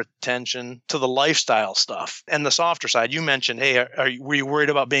lot more attention to the lifestyle stuff and the softer side. You mentioned, hey, were you worried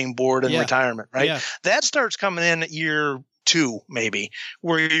about being bored in retirement, right? Yeah. That starts coming in at year 2, maybe,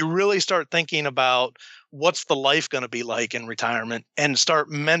 where you really start thinking about what's the life going to be like in retirement and start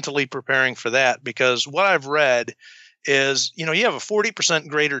mentally preparing for that. Because what I've read is, you have a 40%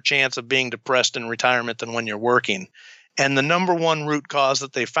 greater chance of being depressed in retirement than when you're working. And the number one root cause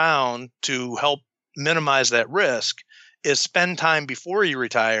that they found to help minimize that risk is spend time before you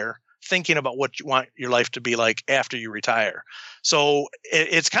retire thinking about what you want your life to be like after you retire. So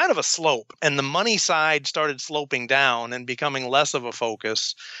it's kind of a slope, and the money side started sloping down and becoming less of a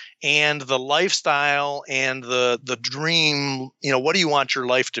focus. And the lifestyle and the dream, what do you want your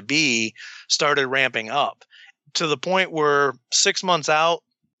life to be, started ramping up to the point where 6 months out,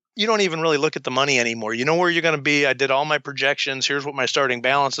 you don't even really look at the money anymore. You know where you're going to be. I did all my projections. Here's what my starting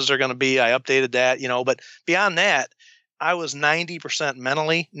balances are going to be. I updated that, but beyond that, I was 90%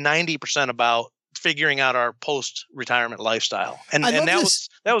 mentally, 90% about figuring out our post-retirement lifestyle. And that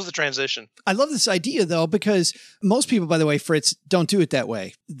was the transition. I love this idea, though, because most people, by the way, Fritz, don't do it that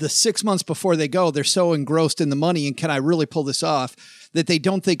way. The 6 months before they go, they're so engrossed in the money and can I really pull this off, that they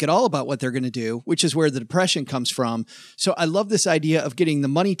don't think at all about what they're going to do, which is where the depression comes from. So I love this idea of getting the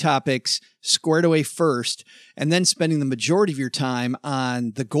money topics squared away first and then spending the majority of your time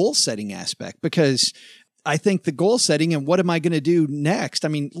on the goal setting aspect, because I think the goal setting and what am I going to do next? I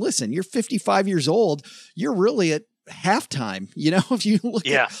mean, listen, you're 55 years old. You're really at halftime, if you look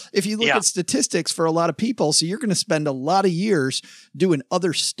at statistics for a lot of people. So you're going to spend a lot of years doing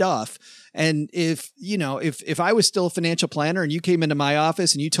other stuff. And if I was still a financial planner and you came into my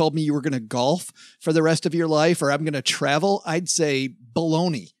office and you told me you were going to golf for the rest of your life, or I'm going to travel, I'd say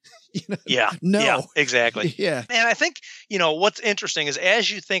baloney. Yeah, exactly. Yeah. And I think, what's interesting is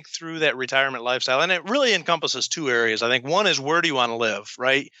as you think through that retirement lifestyle, and it really encompasses 2 areas. I think one is, where do you want to live,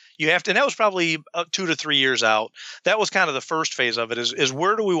 right? You have to, and that was probably 2 to 3 years out. That was kind of the first phase of it is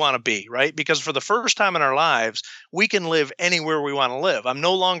where do we want to be, right? Because for the first time in our lives, we can live anywhere we want to live. I'm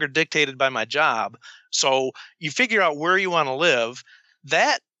no longer dictated by my job. So you figure out where you want to live.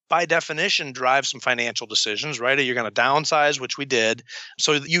 That, by definition, drives some financial decisions, right? You're going to downsize, which we did.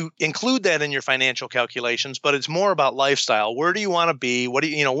 So you include that in your financial calculations, but it's more about lifestyle. Where do you want to be? We're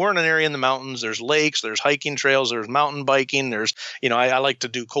in an area in the mountains. There's lakes, there's hiking trails, there's mountain biking. There's, I like to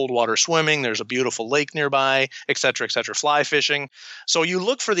do cold water swimming. There's a beautiful lake nearby, et cetera, fly fishing. So you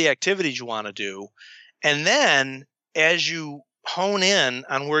look for the activities you want to do. And then as you hone in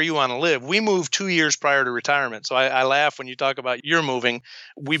on where you want to live. We moved 2 years prior to retirement. So I laugh when you talk about you're moving.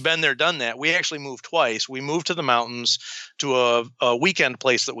 We've been there, done that. We actually moved twice. We moved to the mountains to a weekend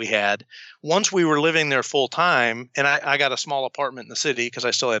place that we had. Once we were living there full time, and I got a small apartment in the city because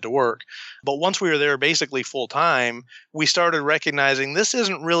I still had to work. But once we were there basically full time, we started recognizing this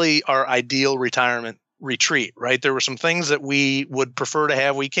isn't really our ideal retirement retreat, right? There were some things that we would prefer to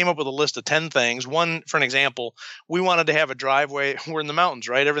have. We came up with a list of 10 things. One, for an example, we wanted to have a driveway. We're in the mountains,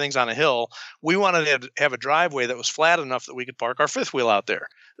 right? Everything's on a hill. We wanted to have a driveway that was flat enough that we could park our fifth wheel out there.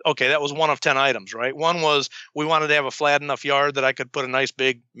 Okay, that was one of 10 items, right? One was we wanted to have a flat enough yard that I could put a nice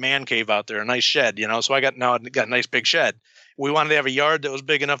big man cave out there, a nice shed, So I got a nice big shed. We wanted to have a yard that was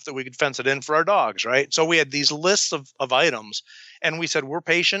big enough that we could fence it in for our dogs, right? So we had these lists of items. And we said, we're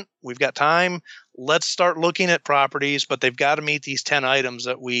patient. We've got time. Let's start looking at properties, but they've got to meet these 10 items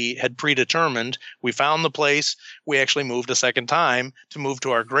that we had predetermined. We found the place. We actually moved a second time to move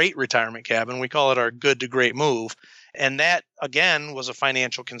to our great retirement cabin. We call it our good to great move. And that, again, was a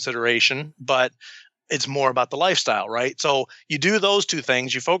financial consideration. But it's more about the lifestyle, right? So you do those two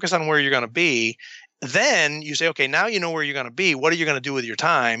things, you focus on where you're going to be. Then you say, okay, now you know where you're going to be. What are you going to do with your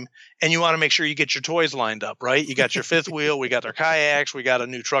time? And you want to make sure you get your toys lined up, right? You got your fifth wheel, we got our kayaks, we got a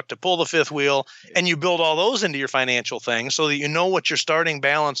new truck to pull the fifth wheel, and you build all those into your financial things so that you know what your starting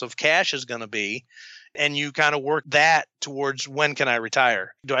balance of cash is going to be. And you kind of work that towards, when can I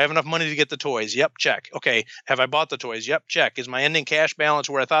retire? Do I have enough money to get the toys? Yep, check. Okay, have I bought the toys? Yep, check. Is my ending cash balance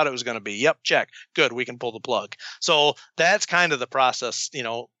where I thought it was going to be? Yep, check. Good, we can pull the plug. So that's kind of the process,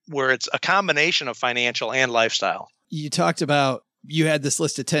 where it's a combination of financial and lifestyle. You talked about, you had this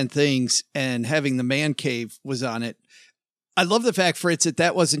list of 10 things and having the man cave was on it. I love the fact, Fritz,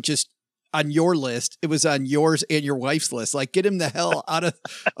 that wasn't just on your list. It was on yours and your wife's list. Like, get him the hell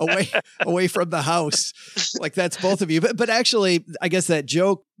away from the house. Like, that's both of you. But actually, I guess that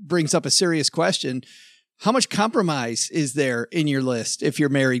joke brings up a serious question. How much compromise is there in your list if you're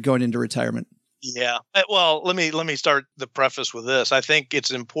married going into retirement? Yeah. Well, let me start the preface with this. I think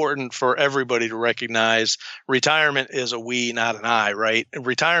it's important for everybody to recognize retirement is a we, not an I, right?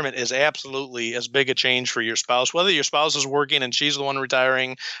 Retirement is absolutely as big a change for your spouse, whether your spouse is working and she's the one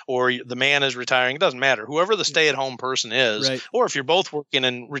retiring or the man is retiring. It doesn't matter. Whoever the stay-at-home person is, right. Or if you're both working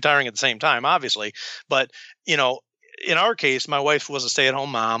and retiring at the same time, obviously. But, in our case, my wife was a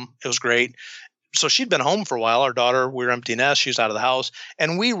stay-at-home mom. It was great. So she'd been home for a while. Our daughter, we were empty nest. She's out of the house.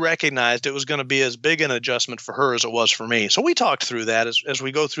 And we recognized it was going to be as big an adjustment for her as it was for me. So we talked through that as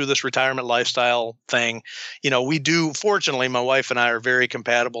we go through this retirement lifestyle thing. We do, fortunately, my wife and I are very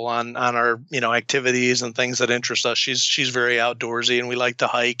compatible on our, activities and things that interest us. She's very outdoorsy and we like to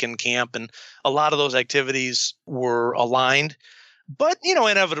hike and camp. And a lot of those activities were aligned. But,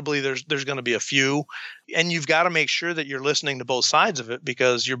 inevitably there's going to be a few, and you've got to make sure that you're listening to both sides of it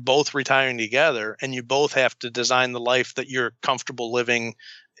because you're both retiring together and you both have to design the life that you're comfortable living,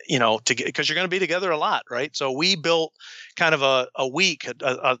 because you're going to be together a lot, right? So we built kind of a week,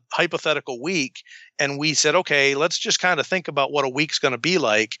 a hypothetical week, and we said, okay, let's just kind of think about what a week's going to be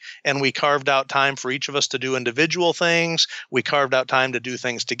like. And we carved out time for each of us to do individual things. We carved out time to do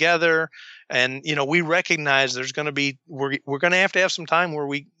things together. And, we recognize there's going to be, we're going to have some time where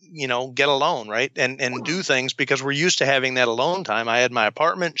we, get alone, right? And do things because we're used to having that alone time. I had my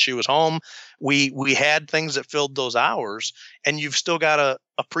apartment. She was home. We had things that filled those hours, and you've still got to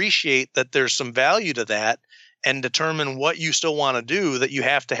appreciate that there's some value to that and determine what you still want to do, that you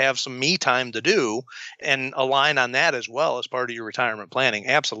have to have some me time to do and align on that as well as part of your retirement planning.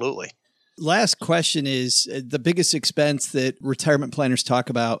 Absolutely. Last question is, the biggest expense that retirement planners talk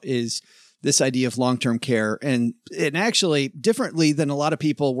about is this idea of long-term care, and actually differently than a lot of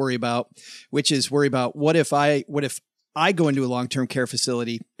people worry about, which is worry about what if I go into a long-term care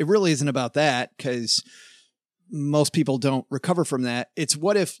facility. It really isn't about that because most people don't recover from that. It's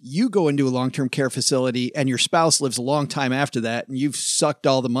what if you go into a long-term care facility and your spouse lives a long time after that and you've sucked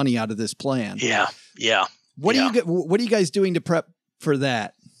all the money out of this plan. Yeah. What are you guys doing to prep for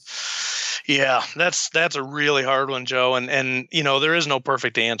that? Yeah, that's a really hard one, Joe. And there is no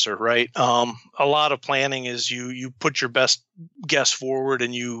perfect answer, right? A lot of planning is you put your best guess forward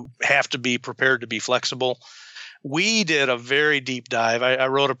and you have to be prepared to be flexible. We did a very deep dive. I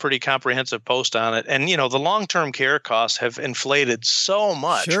wrote a pretty comprehensive post on it. And, the long-term care costs have inflated so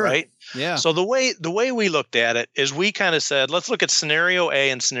much, sure. Right? Yeah. So the way we looked at it is we kind of said, let's look at scenario A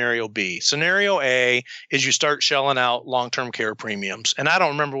and scenario B. Scenario A is you start shelling out long-term care premiums. And I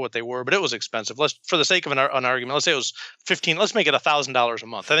don't remember what they were, but it was expensive. For the sake of an argument, let's say it was $15. Let's make it $1,000 a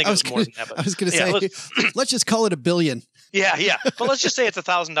month. I think it was more than that. I was going to say, let's just call it $1 billion. Yeah. But let's just say it's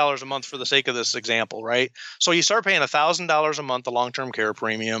 $1,000 a month for the sake of this example, right? So you start paying $1,000 a month of long-term care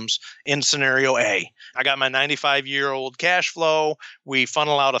premiums in scenario A. I got my 95-year-old cash flow. We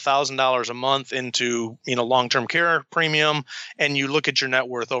funnel out $1,000 a month into, long-term care premium, and you look at your net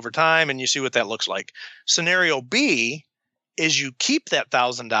worth over time and you see what that looks like. Scenario B is you keep that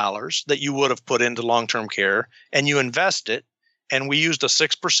 $1,000 that you would have put into long-term care and you invest it. And we used a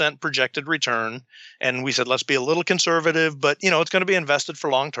 6% projected return. And we said, let's be a little conservative, but it's going to be invested for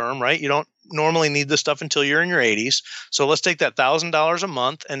long term, right? You don't normally need this stuff until you're in your 80s. So let's take that $1,000 a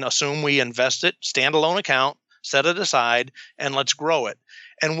month and assume we invest it, standalone account, set it aside, and let's grow it.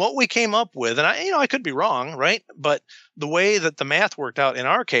 And what we came up with, and I could be wrong, right? But the way that the math worked out in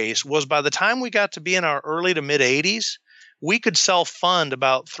our case was by the time we got to be in our early to mid 80s, we could self-fund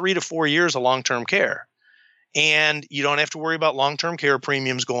about 3 to 4 years of long-term care. And you don't have to worry about long-term care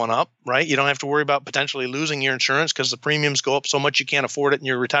premiums going up, right? You don't have to worry about potentially losing your insurance because the premiums go up so much you can't afford it in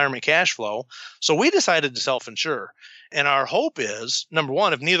your retirement cash flow. So we decided to self-insure. And our hope is, number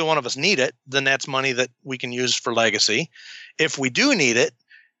one, if neither one of us need it, then that's money that we can use for legacy. If we do need it,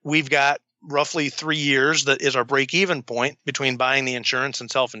 we've got roughly 3 years that is our break-even point between buying the insurance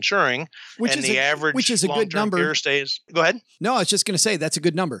and self-insuring. And the average which is a good number. Care stays. Go ahead. No, I was just going to say that's a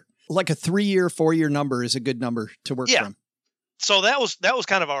good number. Like a 3-year, 4-year number is a good number to work from. So that was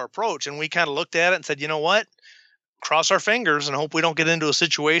kind of our approach. And we kind of looked at it and said, you know what? Cross our fingers and hope we don't get into a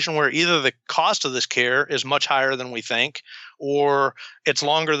situation where either the cost of this care is much higher than we think, or it's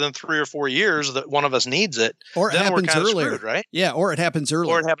longer than 3 or 4 years that one of us needs it. Or it then happens we're kind earlier, of screwed, right? Yeah, or it happens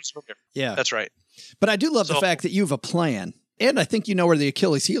earlier. Or it happens earlier. Yeah, that's right. But I do love the fact that you have a plan, and I think you know where the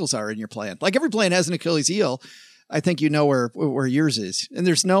Achilles heels are in your plan. Like every plan has an Achilles heel. I think you know where yours is, and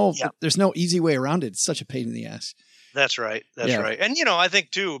there's no easy way around it. It's such a pain in the ass. That's right. That's right. And, I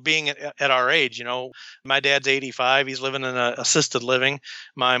think, too, being at our age, my dad's 85. He's living in an assisted living.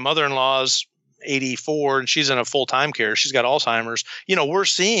 My mother-in-law's 84, and she's in a full-time care. She's got Alzheimer's. We're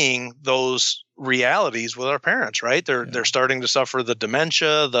seeing those realities with our parents, right? They're starting to suffer the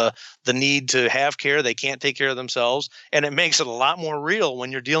dementia, the need to have care. They can't take care of themselves. And it makes it a lot more real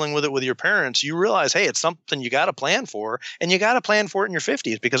when you're dealing with it with your parents. You realize, hey, it's something you got to plan for, and you got to plan for it in your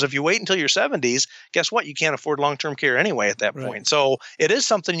 50s, because if you wait until your 70s, guess what? You can't afford long-term care anyway at that point. So it is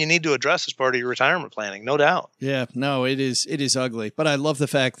something you need to address as part of your retirement planning, no doubt. Yeah, no, it is ugly. But I love the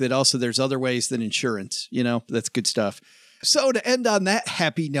fact that also there's other ways than insurance. That's good stuff. So to end on that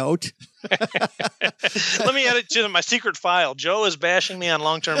happy note, let me add it to my secret file. Joe is bashing me on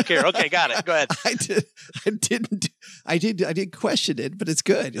long-term care. Okay, got it. Go ahead. I did question it, but it's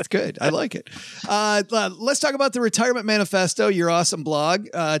good. It's good. I like it. Let's talk about the Retirement Manifesto, your awesome blog.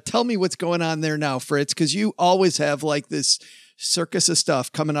 Tell me what's going on there now, Fritz, because you always have like this circus of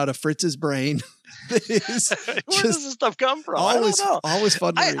stuff coming out of Fritz's brain. Where does this stuff come from? Always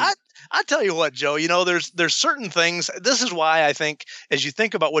fun to read. I tell you what, Joe, there's certain things. This is why I think as you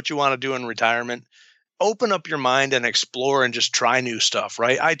think about what you want to do in retirement, open up your mind and explore and just try new stuff,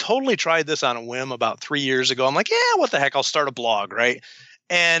 right? I totally tried this on a whim about 3 years ago. I'm like, yeah, what the heck? I'll start a blog, right?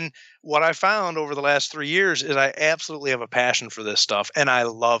 And what I found over the last 3 years is I absolutely have a passion for this stuff, and I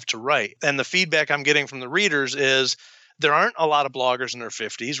love to write. And the feedback I'm getting from the readers is there aren't a lot of bloggers in their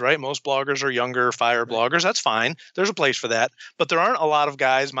 50s, right? Most bloggers are younger, fire bloggers. That's fine. There's a place for that. But there aren't a lot of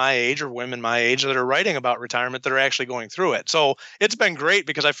guys my age or women my age that are writing about retirement that are actually going through it. So it's been great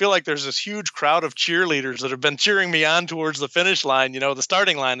because I feel like there's this huge crowd of cheerleaders that have been cheering me on towards the finish line, the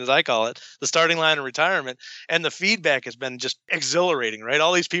starting line, as I call it, the starting line of retirement. And the feedback has been just exhilarating, right?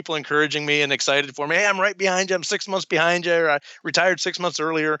 All these people encouraging me and excited for me. Hey, I'm right behind you. I'm 6 months behind you. Or I retired 6 months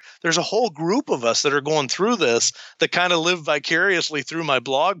earlier. There's a whole group of us that are going through this that kind of live vicariously through my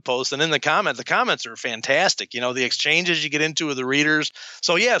blog posts and in the comments are fantastic. The exchanges you get into with the readers.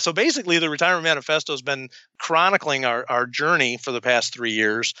 So basically the Retirement Manifesto has been chronicling our journey for the past 3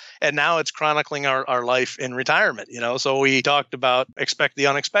 years. And now it's chronicling our life in retirement. So we talked about expect the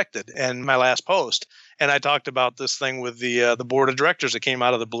unexpected in my last post. And I talked about this thing with the board of directors that came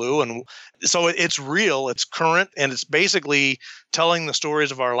out of the blue. And so it's real, it's current, and it's basically telling the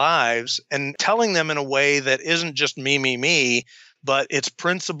stories of our lives and telling them in a way that isn't just me, but it's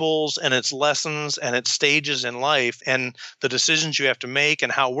principles and it's lessons and it's stages in life and the decisions you have to make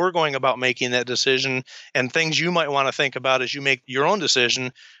and how we're going about making that decision and things you might want to think about as you make your own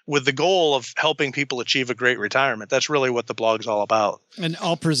decision with the goal of helping people achieve a great retirement. That's really what the blog's all about. And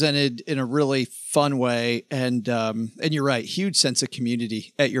all presented in a really fun way. And you're right, huge sense of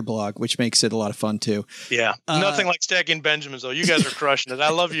community at your blog, which makes it a lot of fun too. Yeah. Nothing like Stacking Benjamins though. You guys are crushing it. I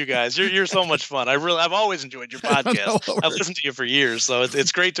love you guys. You're so much fun. I've always enjoyed your podcast. I've listened to you for years. So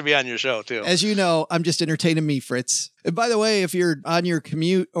it's great to be on your show too. As you know, I'm just entertaining me, Fritz. And by the way, if you're on your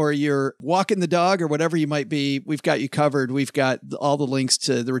commute or you're walking the dog or whatever you might be, we've got you covered. We've got all the links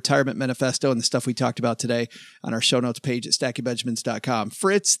to the Retirement Manifesto and the stuff we talked about today on our show notes page at stackingbenjamins.com.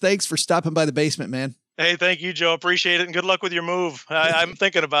 Fritz, thanks for stopping by the basement, man. Hey, thank you, Joe. Appreciate it. And good luck with your move. I'm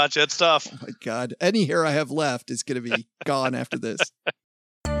thinking about you. It's tough. Oh my God. Any hair I have left is going to be gone after this.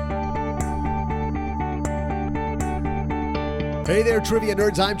 Hey there, trivia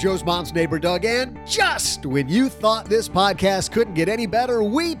nerds. I'm Joe's mom's neighbor, Doug, and just when you thought this podcast couldn't get any better,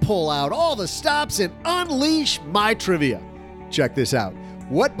 we pull out all the stops and unleash my trivia. Check this out.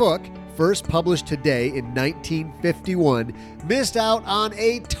 What book, first published today in 1951, missed out on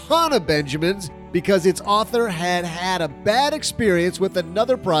a ton of Benjamins because its author had a bad experience with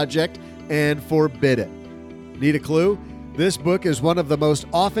another project and forbid it? Need a clue? This book is one of the most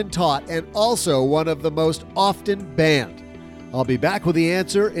often taught and also one of the most often banned. I'll be back with the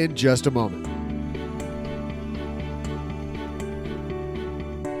answer in just a moment.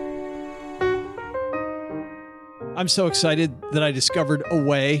 I'm so excited that I discovered a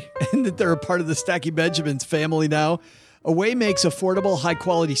way and that they're a part of the Stacking Benjamins family now. Away makes affordable,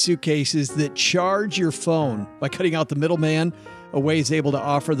 high-quality suitcases that charge your phone. By cutting out the middleman, Away is able to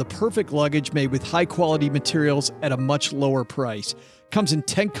offer the perfect luggage made with high-quality materials at a much lower price. Comes in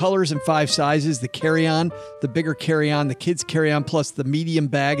 10 colors and 5 sizes, the carry-on, the bigger carry-on, the kids carry-on, plus the medium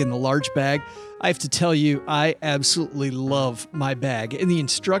bag and the large bag. I have to tell you, I absolutely love my bag. And the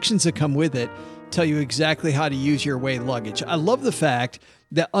instructions that come with it tell you exactly how to use your Away luggage. I love the fact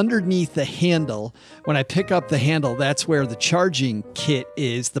that underneath the handle, when I pick up the handle, that's where the charging kit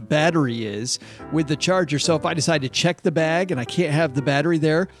is, the battery is with the charger. So if I decide to check the bag and I can't have the battery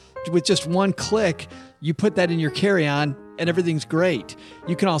there, with just one click, you put that in your carry-on and everything's great.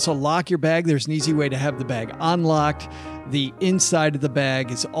 You can also lock your bag. There's an easy way to have the bag unlocked. The inside of the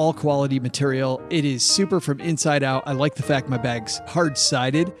bag is all quality material. It is super from inside out. I like the fact my bag's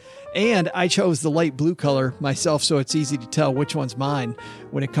hard-sided. And I chose the light blue color myself, so it's easy to tell which one's mine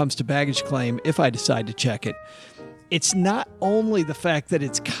when it comes to baggage claim if I decide to check it. It's not only the fact that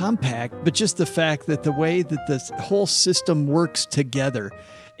it's compact, but just the fact that the way that this whole system works together.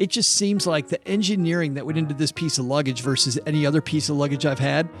 It just seems like the engineering that went into this piece of luggage versus any other piece of luggage I've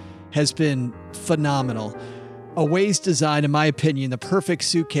had has been phenomenal. Away's design, in my opinion, the perfect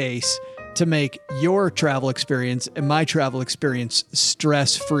suitcase to make your travel experience and my travel experience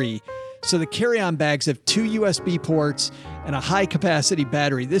stress-free. So the carry-on bags have 2 USB ports and a high-capacity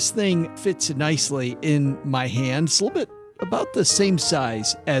battery. This thing fits nicely in my hand. It's a little bit about the same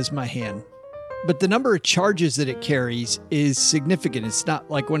size as my hand. But the number of charges that it carries is significant. It's not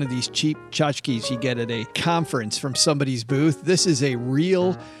like one of these cheap tchotchkes you get at a conference from somebody's booth. This is a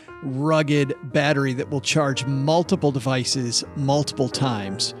real rugged battery that will charge multiple devices multiple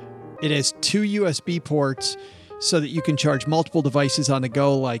times. It has 2 USB ports so that you can charge multiple devices on the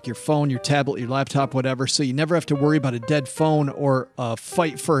go, like your phone, your tablet, your laptop, whatever. So you never have to worry about a dead phone or a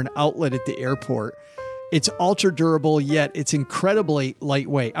fight for an outlet at the airport. It's ultra durable, yet it's incredibly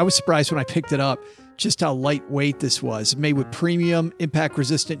lightweight. I was surprised when I picked it up just how lightweight this was. Made with premium,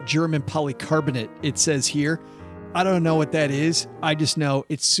 impact-resistant German polycarbonate, it says here. I don't know what that is. I just know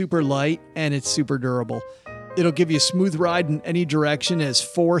it's super light and it's super durable. It'll give you a smooth ride in any direction. It has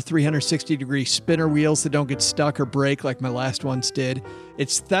 4 360-degree spinner wheels that don't get stuck or break like my last ones did.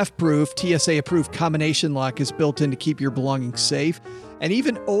 It's theft-proof. TSA-approved combination lock is built in to keep your belongings safe. And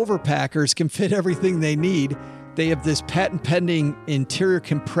even overpackers can fit everything they need. They have this patent-pending interior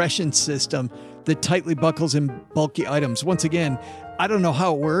compression system that tightly buckles in bulky items. Once again, I don't know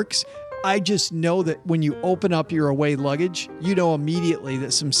how it works. I just know that when you open up your Away luggage, you know immediately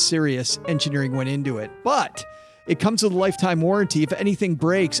that some serious engineering went into it. But it comes with a lifetime warranty. If anything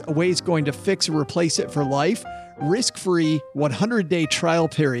breaks, Away is going to fix or replace it for life. Risk-free, 100-day trial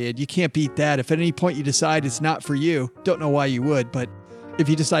period. You can't beat that. If at any point you decide it's not for you, don't know why you would, but if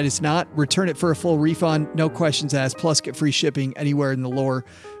you decide it's not, return it for a full refund, no questions asked, plus get free shipping anywhere in the lower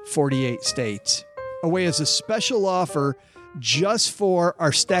 48 states. Away has a special offer just for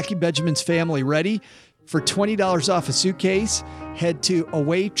our Stacking Benjamins family. Ready? For $20 off a suitcase, head to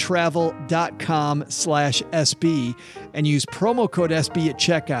awaytravel.com/SB and use promo code SB at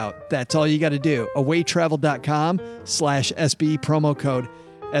checkout. That's all you got to do. awaytravel.com/SB, promo code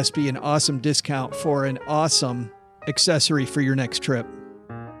SB, an awesome discount for an awesome accessory for your next trip.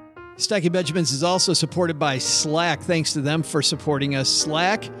 Stacking Benjamins is also supported by Slack. Thanks to them for supporting us.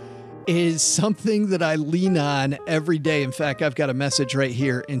 Slack is something that I lean on every day. In fact, I've got a message right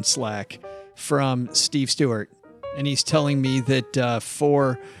here in Slack from Steve Stewart, and he's telling me that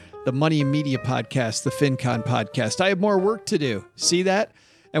for the Money and Media podcast, the FinCon podcast, I have more work to do. See that?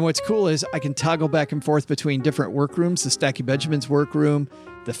 And what's cool is I can toggle back and forth between different workrooms, the Stacking Benjamins workroom,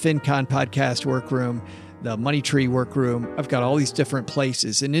 the FinCon podcast workroom, the Money Tree workroom. I've got all these different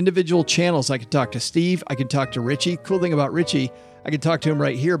places and individual channels. I can talk to Steve. I can talk to Richie. Cool thing about Richie, I can talk to him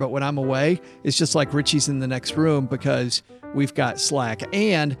right here, but when I'm away, it's just like Richie's in the next room because we've got Slack.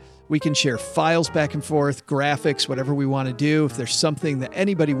 And we can share files back and forth, graphics, whatever we want to do. If there's something that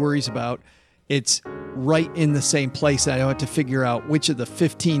anybody worries about, it's right in the same place. I don't have to figure out which of the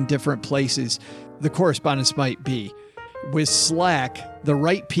 15 different places the correspondence might be. With Slack, the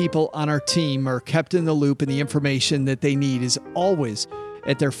right people on our team are kept in the loop, and the information that they need is always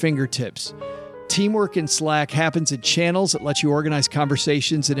at their fingertips. Teamwork in Slack happens in channels that let you organize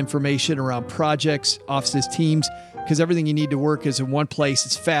conversations and information around projects, offices, teams, because everything you need to work is in one place.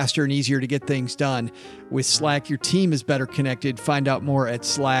 It's faster and easier to get things done. With Slack, your team is better connected. Find out more at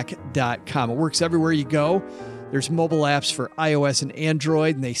slack.com. It works everywhere you go. There's mobile apps for iOS and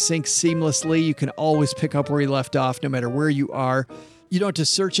Android, and they sync seamlessly. You can always pick up where you left off, no matter where you are. You don't have to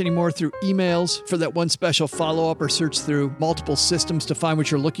search anymore through emails for that one special follow-up or search through multiple systems to find what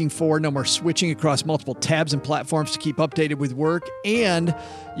you're looking for. No more switching across multiple tabs and platforms to keep updated with work. And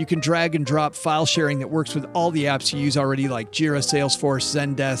you can drag and drop file sharing that works with all the apps you use already, like Jira, Salesforce,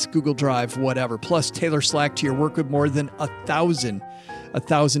 Zendesk, Google Drive, whatever. Plus, tailor Slack to your work with more than 1,000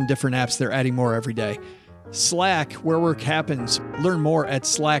 different apps. They're adding more every day. Slack, where work happens. Learn more at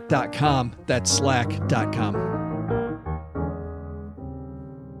slack.com. That's slack.com.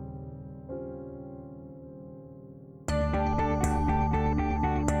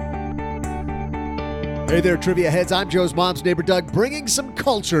 Hey there, trivia heads. I'm Joe's mom's neighbor, Doug, bringing some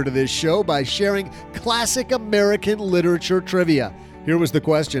culture to this show by sharing classic American literature trivia. Here was the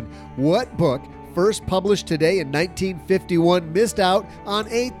question. What book, first published today in 1951, missed out on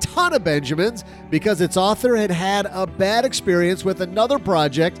a ton of Benjamins because its author had had a bad experience with another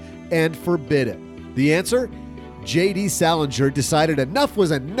project and forbid it? The answer? J.D. Salinger decided enough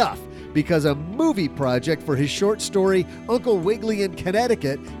was enough because a movie project for his short story Uncle Wiggily in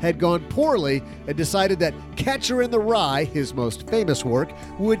Connecticut had gone poorly and decided that Catcher in the Rye, his most famous work,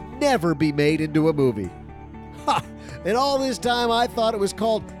 would never be made into a movie. Ha! And all this time I thought it was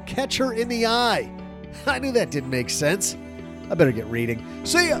called Catcher in the Eye. I knew that didn't make sense. I better get reading.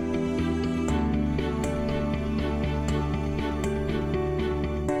 See ya!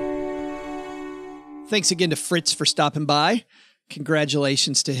 Thanks again to Fritz for stopping by.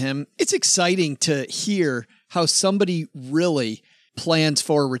 Congratulations to him. It's exciting to hear how somebody really plans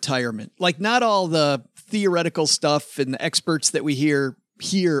for retirement. Like, not all the theoretical stuff and the experts that we hear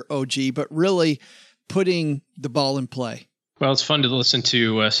here, OG, but really putting the ball in play. Well, it's fun to listen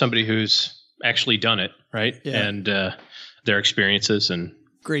to somebody who's actually done it, right? Yeah. And their experiences and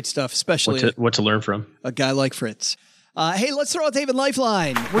great stuff, especially what to learn from a guy like Fritz. Hey, let's throw out the Haven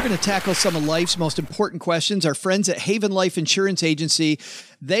Lifeline. We're going to tackle some of life's most important questions. Our friends at Haven Life Insurance Agency,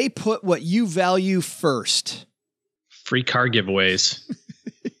 they put what you value first. Free car giveaways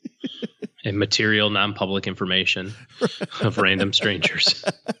and material non-public information of random strangers.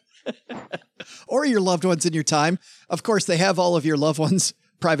 Or your loved ones in your time. Of course, they have all of your loved ones'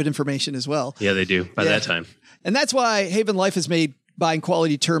 private information as well. Yeah, they do by that time. And that's why Haven Life has made buying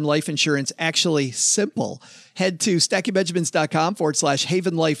quality term life insurance actually simple. Head to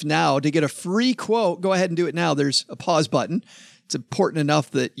stackingbenjamins.com/Haven Life now to get a free quote. Go ahead and do it now. There's a pause button. It's important enough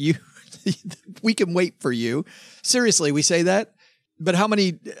that we can wait for you. Seriously, we say that. But how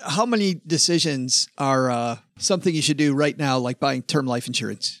many decisions are something you should do right now, like buying term life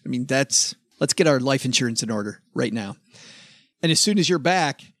insurance? I mean, let's get our life insurance in order right now. And as soon as you're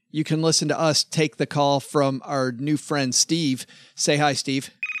back, you can listen to us take the call from our new friend, Steve. Say hi, Steve.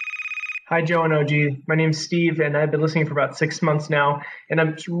 Hi, Joe and OG. My name's Steve, and I've been listening for about 6 months now, and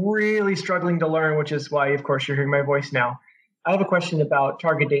I'm really struggling to learn, which is why, of course, you're hearing my voice now. I have a question about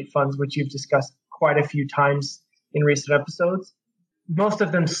target date funds, which you've discussed quite a few times in recent episodes. Most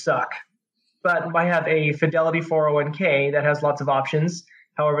of them suck, but I have a Fidelity 401k that has lots of options.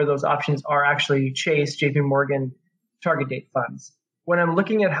 However, those options are actually Chase, JP Morgan target date funds. When I'm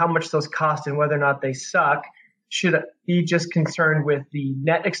looking at how much those cost and whether or not they suck, should I be just concerned with the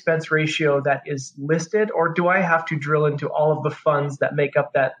net expense ratio that is listed, or do I have to drill into all of the funds that make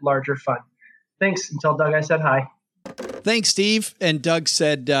up that larger fund? Thanks. Until Doug, I said hi. Thanks, Steve. And Doug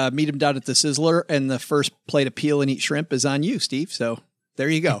said, meet him down at the Sizzler, and the first plate of peel and eat shrimp is on you, Steve. So there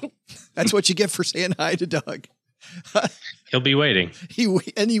you go. That's what you get for saying hi to Doug. He'll be waiting. He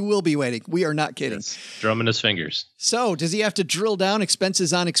will be waiting. We are not kidding. Yes. Drumming his fingers. So does he have to drill down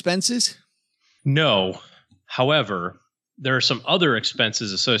expenses on expenses? No. However, there are some other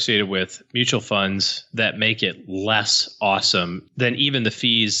expenses associated with mutual funds that make it less awesome than even the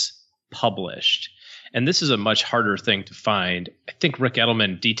fees published. And this is a much harder thing to find. I think Rick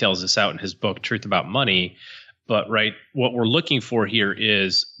Edelman details this out in his book, Truth About Money. But right, what we're looking for here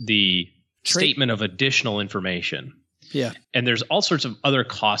is the statement of additional information. Yeah. And there's all sorts of other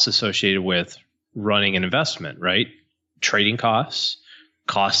costs associated with running an investment, right? Trading costs,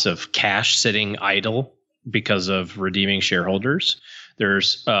 costs of cash sitting idle because of redeeming shareholders.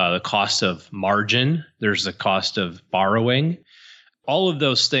 There's the cost of margin. There's the cost of borrowing. All of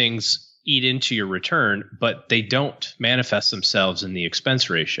those things eat into your return, but they don't manifest themselves in the expense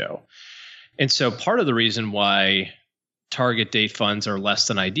ratio. And so part of the reason why target date funds are less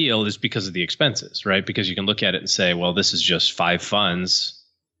than ideal is because of the expenses, right? Because you can look at it and say, well, this is just 5 funds,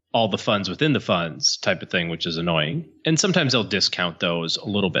 all the funds within the funds type of thing, which is annoying. And sometimes they'll discount those a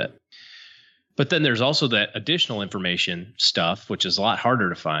little bit. But then there's also that additional information stuff, which is a lot harder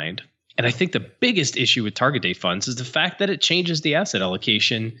to find. And I think the biggest issue with target date funds is the fact that it changes the asset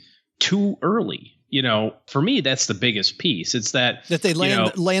allocation too early. For me, that's the biggest piece. It's that they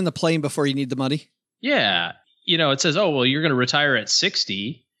land the plane before you need the money. Yeah. It says, oh, well, you're going to retire at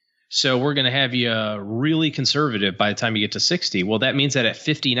 60. So we're going to have you really conservative by the time you get to 60. Well, that means that at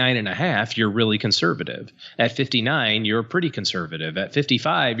 59 and a half, you're really conservative. At 59, you're pretty conservative. At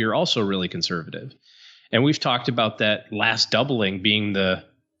 55, you're also really conservative. And we've talked about that last doubling being the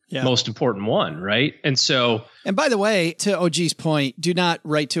most important one, right? And by the way, to OG's point, do not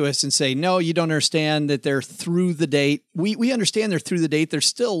write to us and say, no, you don't understand that they're through the date. We understand they're through the date. They're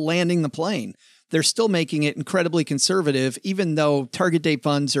still landing the plane. They're still making it incredibly conservative, even though target date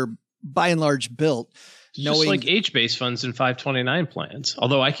funds are by and large built. Just like age-based funds and 529 plans.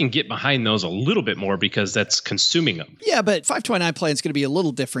 Although I can get behind those a little bit more because that's consuming them. Yeah, but 529 plan is going to be a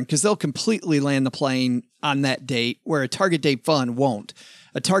little different because they'll completely land the plane on that date where a target date fund won't.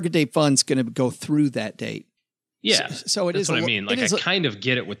 A target date fund's going to go through that date. Yeah. So that's what I mean. Like I kind of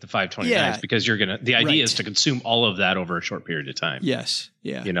get it with the 529s because the idea is to consume all of that over a short period of time. Yes.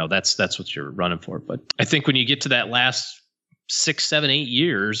 Yeah. That's what you're running for. But I think when you get to that last 6, 7, 8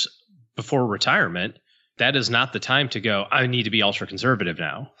 years before retirement, that is not the time to go, I need to be ultra conservative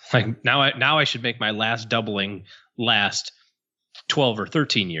now. Like now I should make my last doubling last 12 or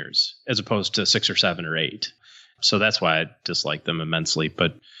 13 years as opposed to 6 or 7 or 8. So that's why I dislike them immensely.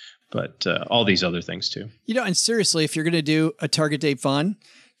 But all these other things too. And seriously, if you're going to do a target date fund,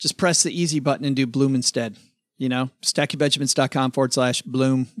 just press the easy button and do Bloom instead.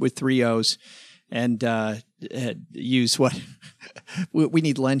 StackyBenjamins.com/Bloom with 3 O's and use what we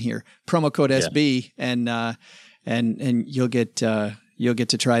need Len here. Promo code SB and you'll get to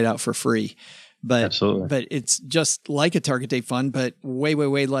try it out for free. But absolutely. But it's just like a target date fund, but way, way,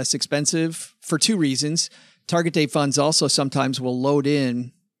 way less expensive for 2 reasons. Target date funds also sometimes will load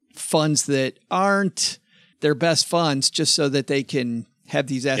in funds that aren't their best funds just so that they can have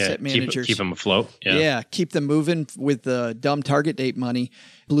these asset managers. Keep them afloat. Yeah, keep them moving with the dumb target date money.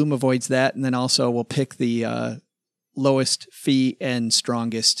 Bloom avoids that. And then also we'll pick the lowest fee and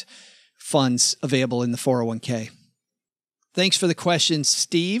strongest funds available in the 401k. Thanks for the question,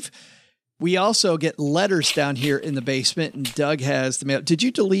 Steve. We also get letters down here in the basement, and Doug has the mail. Did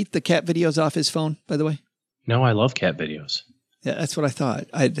you delete the cat videos off his phone, by the way? No, I love cat videos. Yeah, that's what I thought.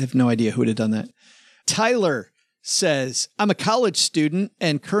 I have no idea who would have done that. Tyler says, I'm a college student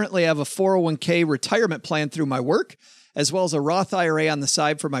and currently have a 401k retirement plan through my work, as well as a Roth IRA on the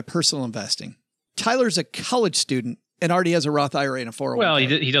side for my personal investing. Tyler's a college student and already has a Roth IRA and a 401k. Well,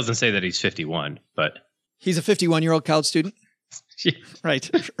 he doesn't say that he's 51, but... He's a 51-year-old college student? Yeah. Right.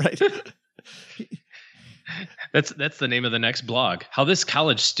 That's the name of the next blog. How this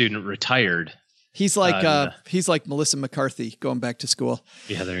college student retired. He's like Melissa McCarthy going back to school.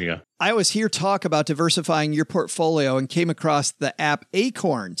 Yeah, there you go. I always hear talk about diversifying your portfolio and came across the app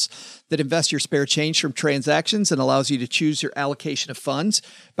Acorns that invests your spare change from transactions and allows you to choose your allocation of funds.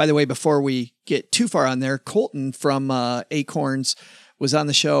 By the way, before we get too far on there, Colton from Acorns was on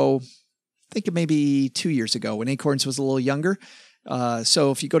the show, I think maybe 2 years ago when Acorns was a little younger.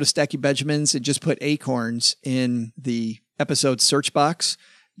 So if you go to Stacky Benjamins and just put Acorns in the episode search box,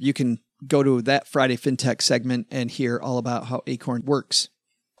 you can go to that Friday FinTech segment and hear all about how Acorn works.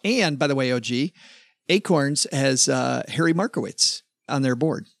 And by the way, OG, Acorns has Harry Markowitz on their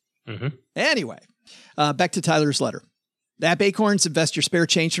board. Mm-hmm. Anyway, back to Tyler's letter. The app Acorns Invest Your Spare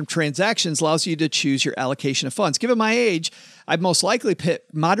Change from Transactions allows you to choose your allocation of funds. Given my age, I'd most likely pick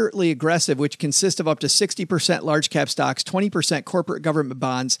moderately aggressive, which consists of up to 60% large cap stocks, 20% corporate government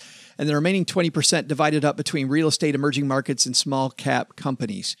bonds, and the remaining 20% divided up between real estate, emerging markets, and small cap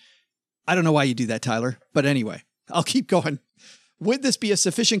companies. I don't know why you do that, Tyler, but anyway, I'll keep going. Would this be a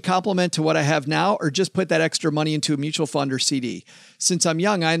sufficient complement to what I have now, or just put that extra money into a mutual fund or CD? Since I'm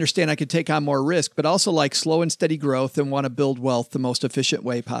young, I understand I could take on more risk, but also like slow and steady growth and want to build wealth the most efficient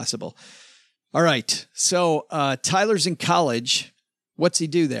way possible. All right. So Tyler's in college. What's he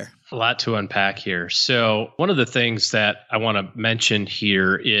do there? A lot to unpack here. So one of the things that I want to mention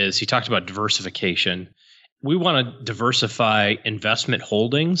here is he talked about diversification. We want to diversify investment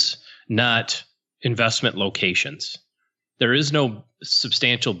holdings, not investment locations. There is no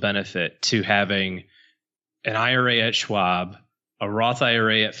substantial benefit to having an IRA at Schwab, a Roth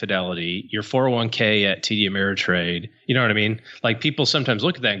IRA at Fidelity, your 401k at TD Ameritrade. You know what I mean? Like people sometimes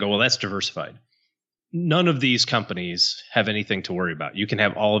look at that and go, well, that's diversified. None of these companies have anything to worry about. You can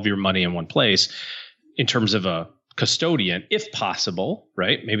have all of your money in one place in terms of a custodian, if possible,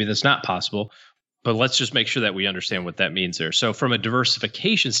 right? Maybe that's not possible. But let's just make sure that we understand what that means there. So from a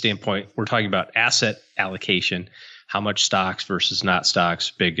diversification standpoint, we're talking about asset allocation, how much stocks versus not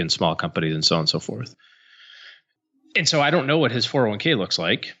stocks, big and small companies, and so on and so forth. And so I don't know what his 401k looks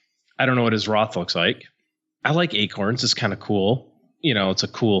like. I don't know what his Roth looks like. I like Acorns. It's kind of cool. It's a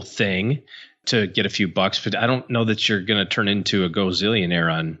cool thing to get a few bucks, but I don't know that you're going to turn into a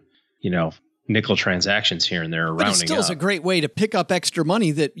gazillionaire on, nickel transactions here and there. But it still is a great way to pick up extra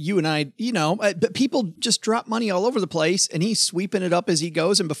money that you and I, but people just drop money all over the place and he's sweeping it up as he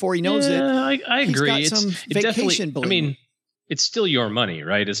goes. And before he knows it, I agree. He's got some vacation balloon. I mean, it's still your money,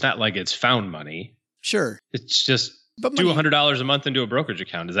 right? It's not like it's found money. Sure. It's just do $100 a month into a brokerage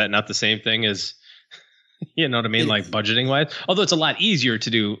account. Is that not the same thing as, you know what I mean? Like budgeting wise, although it's a lot easier to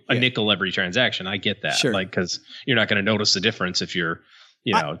do a nickel every transaction. I get that. Sure. Cause you're not going to notice the difference if you're,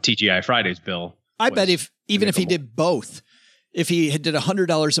 TGI Fridays bill. I bet if he did both, if he did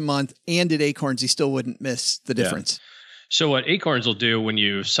 $100 a month and did Acorns, he still wouldn't miss the difference. Yeah. So what Acorns will do when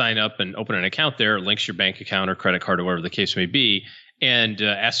you sign up and open an account there, it links your bank account or credit card or whatever the case may be, and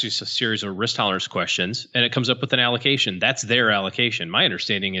asks you a series of risk tolerance questions, and it comes up with an allocation. That's their allocation. My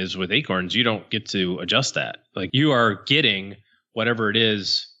understanding is with Acorns, you don't get to adjust that. Like you are getting whatever it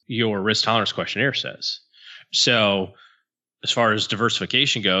is your risk tolerance questionnaire says. So as far as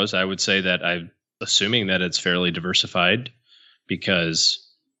diversification goes, I would say that I'm assuming that it's fairly diversified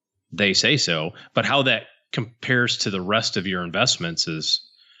because they say so. But how that compares to the rest of your investments is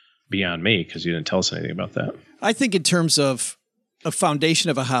beyond me because you didn't tell us anything about that. I think in terms of a foundation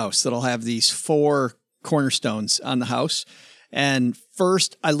of a house that'll have these 4 cornerstones on the house. And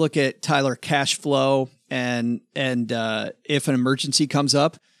first I look at Tyler cash flow and if an emergency comes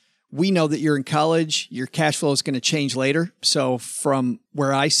up, we know that you're in college, your cash flow is going to change later. So from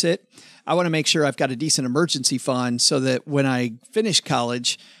where I sit, I want to make sure I've got a decent emergency fund so that when I finish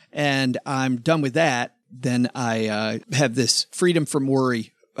college and I'm done with that, then I have this freedom from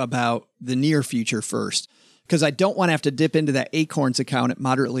worry about the near future first. Because I don't want to have to dip into that Acorns account at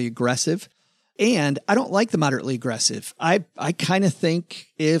moderately aggressive. And I don't like the moderately aggressive. I kind of think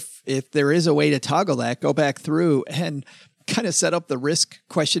if there is a way to toggle that, go back through and kind of set up the risk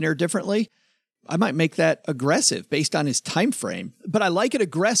questionnaire differently, I might make that aggressive based on his time frame. But I like it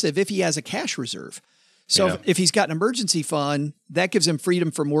aggressive if he has a cash reserve. So if he's got an emergency fund, that gives him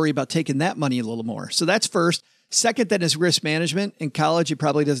freedom from worry about taking that money a little more. So that's first. Second, then is risk management. In college, he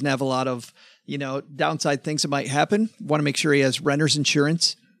probably doesn't have a lot of, downside things that might happen. Want to make sure he has renter's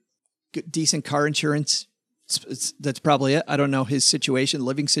insurance, decent car insurance. That's probably it. I don't know his situation,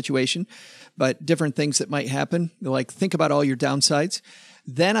 living situation, but different things that might happen. Like think about all your downsides.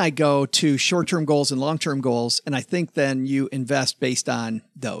 Then I go to short-term goals and long-term goals. And I think then you invest based on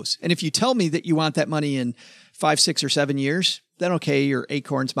those. And if you tell me that you want that money in 5, 6, or 7 years, then okay, your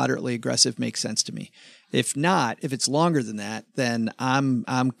Acorns moderately aggressive makes sense to me. If not, if it's longer than that, then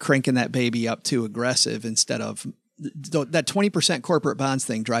I'm cranking that baby up to aggressive instead of that 20% corporate bonds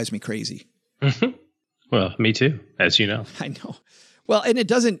thing drives me crazy. Mm-hmm. Well, me too, as you know. I know. Well, and it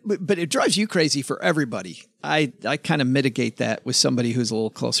doesn't, but it drives you crazy for everybody. I kind of mitigate that with somebody who's a little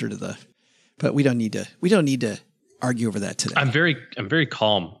closer to but we don't need to argue over that today. I'm very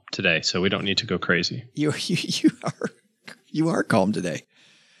calm today, so we don't need to go crazy. You are calm today.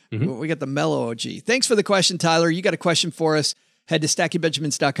 Mm-hmm. We got the mellow OG. Thanks for the question, Tyler. You got a question for us. Head to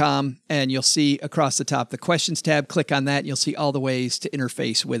stackingbenjamins.com and you'll see across the top the questions tab. Click on that and you'll see all the ways to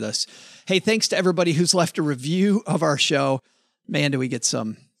interface with us. Hey, thanks to everybody who's left a review of our show. Man, do we get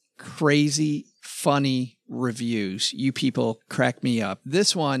some crazy, funny reviews. You people crack me up.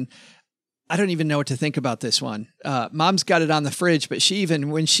 This one, I don't even know what to think about this one. Mom's got it on the fridge, but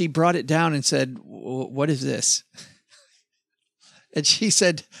when she brought it down and said, "What is this?" And she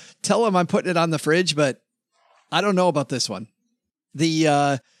said, "Tell him I'm putting it on the fridge, but I don't know about this one."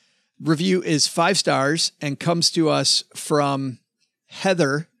 The review is 5 stars and comes to us from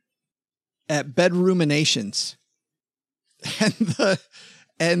Heather at Bedroominations.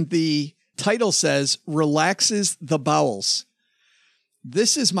 And the title says, "Relaxes the Bowels.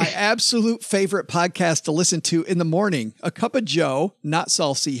 This is my absolute favorite podcast to listen to in the morning. A cup of joe, not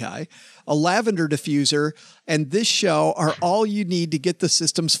Salsi high, a lavender diffuser, and this show are all you need to get the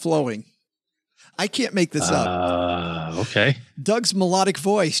systems flowing." I can't make this up. Okay. Doug's melodic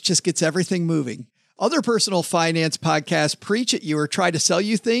voice just gets everything moving. Other personal finance podcasts preach at you or try to sell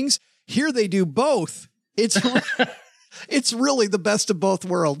you things. Here they do both. It's really the best of both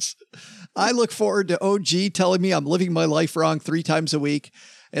worlds. I look forward to OG telling me I'm living my life wrong 3 times a week.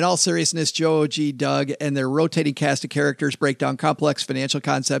 In all seriousness, Joe, OG, Doug, and their rotating cast of characters break down complex financial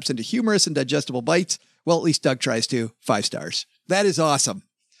concepts into humorous and digestible bites. Well, at least Doug tries to. 5 stars. That is awesome.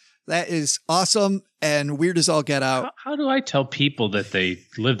 That is awesome and weird as all get out. How do I tell people that they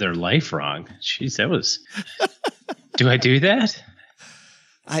live their life wrong? Jeez, that was... Do I do that?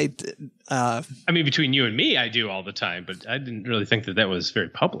 mean, between you and me, I do all the time, but I didn't really think that was very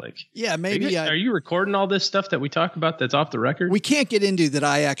public. Yeah, maybe. Are you recording all this stuff that we talk about that's off the record? We can't get into that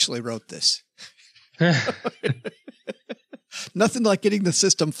I actually wrote this. Nothing like getting the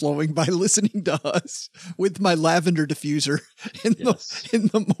system flowing by listening to us with my lavender diffuser in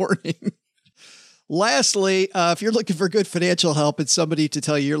the morning. Lastly, if you're looking for good financial help and somebody to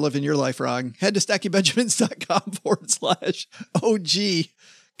tell you you're living your life wrong, head to stackingbenjamins.com/OG,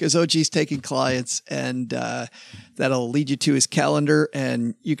 because OG's taking clients, and that'll lead you to his calendar,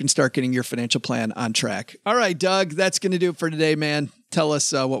 and you can start getting your financial plan on track. All right, Doug, that's going to do it for today, man. Tell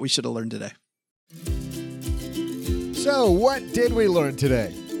us what we should have learned today. So what did we learn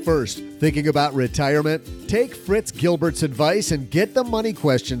today? First, thinking about retirement, take Fritz Gilbert's advice and get the money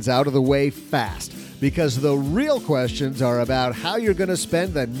questions out of the way fast, because the real questions are about how you're going to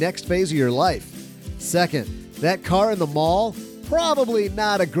spend the next phase of your life. Second, that car in the mall, probably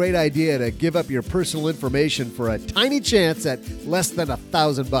not a great idea to give up your personal information for a tiny chance at less than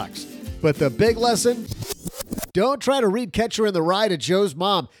 $1,000. But the big lesson? Don't try to read Catcher in the Rye to Joe's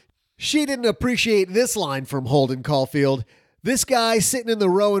mom. She didn't appreciate this line from Holden Caulfield. This guy sitting in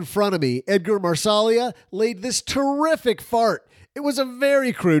the row in front of me, Edgar Marsalia, laid this terrific fart. It was a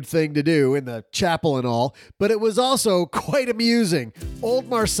very crude thing to do in the chapel and all, but it was also quite amusing. Old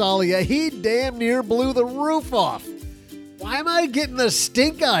Marsalia, he damn near blew the roof off. Why am I getting the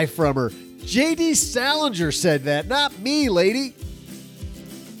stink eye from her? J.D. Salinger said that, not me, lady.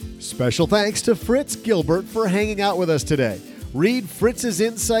 Special thanks to Fritz Gilbert for hanging out with us today. Read Fritz's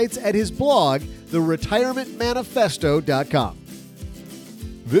insights at his blog, theretirementmanifesto.com.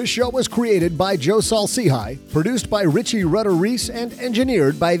 This show was created by Joe Saul-Sehy, produced by Richie Rutter-Reese, and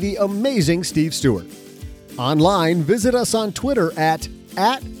engineered by the amazing Steve Stewart. Online, visit us on Twitter at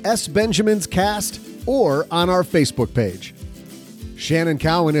 @SBenjaminsCast or on our Facebook page. Shannon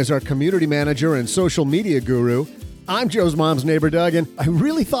Cowan is our community manager and social media guru. I'm Joe's mom's neighbor, Doug, and I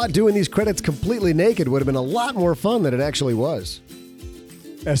really thought doing these credits completely naked would have been a lot more fun than it actually was.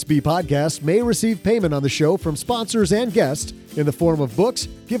 SB Podcasts may receive payment on the show from sponsors and guests in the form of books,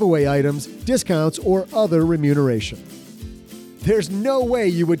 giveaway items, discounts, or other remuneration. There's no way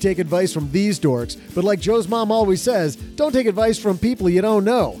you would take advice from these dorks, but like Joe's mom always says, don't take advice from people you don't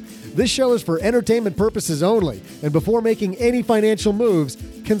know. This show is for entertainment purposes only, and before making any financial moves,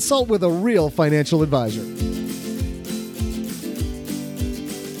 consult with a real financial advisor.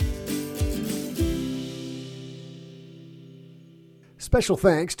 Special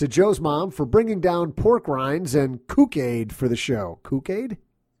thanks to Joe's mom for bringing down pork rinds and Kook-Aid for the show. Kook-Aid?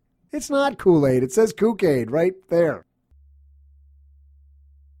 It's not Kool-Aid. It says Kook-Aid right there.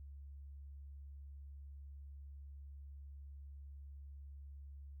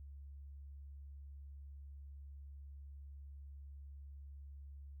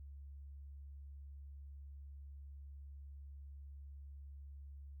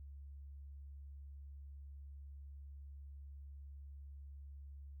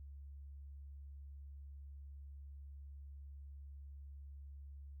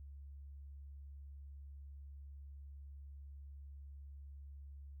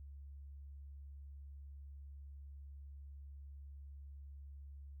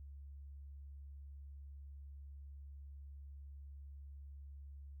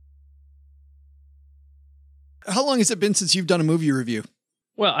 How long has it been since you've done a movie review?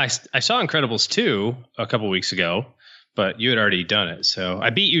 Well, I saw Incredibles 2 a couple weeks ago, but you had already done it. So I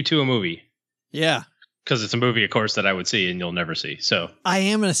beat you to a movie. Yeah. Because it's a movie, of course, that I would see and you'll never see. So I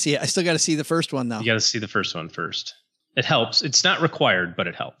am going to see it. I still got to see the first one, though. You got to see the first one first. It helps. It's not required, but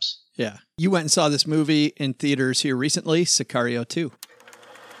it helps. Yeah. You went and saw this movie in theaters here recently, Sicario 2.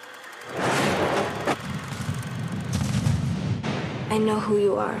 I know who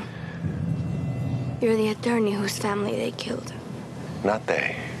you are. You're the attorney whose family they killed. Not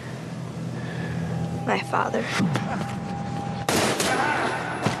they. My father.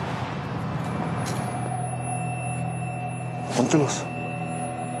 Póntelos.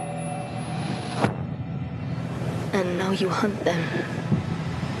 And now you hunt them.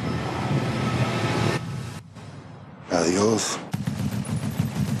 Adios.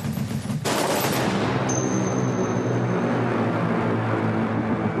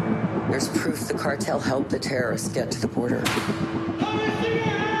 There's proof the cartel helped the terrorists get to the border.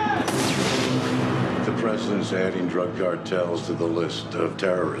 The president's adding drug cartels to the list of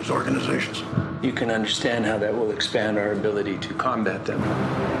terrorist organizations. You can understand how that will expand our ability to combat them.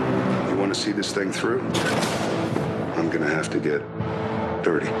 You want to see this thing through? I'm going to have to get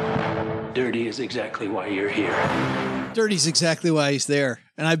dirty. Dirty is exactly why you're here. Dirty's exactly why he's there.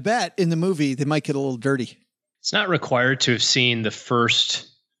 And I bet in the movie they might get a little dirty. It's not required to have seen the first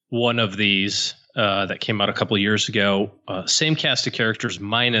one of these that came out a couple of years ago. Same cast of characters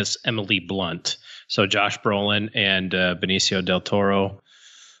minus Emily Blunt. So Josh Brolin and Benicio del Toro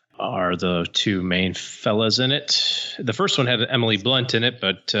are the two main fellas in it. The first one had Emily Blunt in it,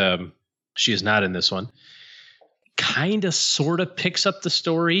 but she is not in this one. Kind of sort of picks up the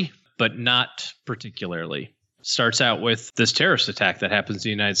story, but not particularly. Starts out with this terrorist attack that happens in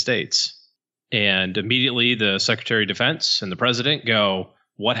the United States. And immediately the Secretary of Defense and the President go,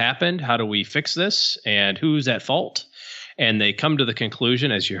 what happened? How do we fix this? And who's at fault? And they come to the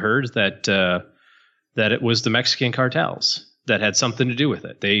conclusion, as you heard, that it was the Mexican cartels that had something to do with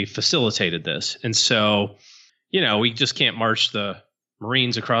it. They facilitated this. And so, we just can't march the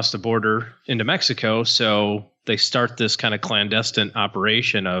Marines across the border into Mexico. So they start this kind of clandestine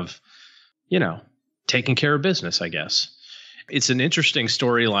operation of, taking care of business, I guess. It's an interesting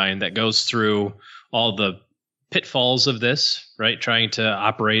storyline that goes through all the pitfalls of this, right? Trying to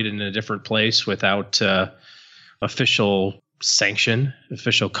operate in a different place without official sanction,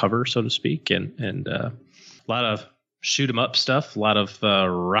 official cover, so to speak. And a lot of shoot 'em up stuff, a lot of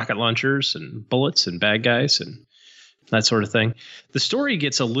rocket launchers and bullets and bad guys and that sort of thing. The story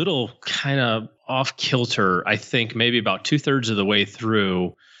gets a little kind of off kilter, I think, maybe about 2/3 of the way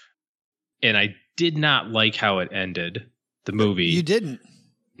through. And I did not like how it ended, the movie. You didn't?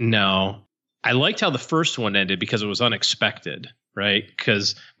 No. I liked how the first one ended because it was unexpected, right?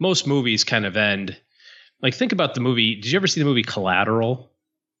 Because most movies kind of end, like, think about the movie. Did you ever see the movie Collateral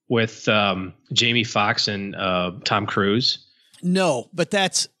with Jamie Foxx and Tom Cruise? No, but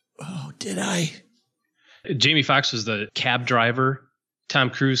did I? Jamie Foxx was the cab driver. Tom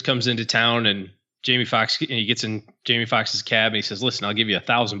Cruise comes into town and he gets in Jamie Foxx's cab and he says, listen, I'll give you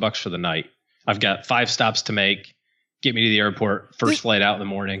 $1,000 for the night. I've got 5 stops to make. Get me to the airport. First flight out in the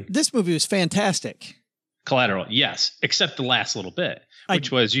morning. This movie was fantastic. Collateral, yes, except the last little bit,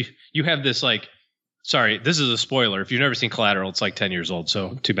 which was you have this sorry, this is a spoiler. If you've never seen Collateral, it's like 10 years old,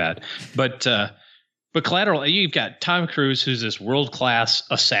 so too bad. But Collateral, you've got Tom Cruise, who's this world-class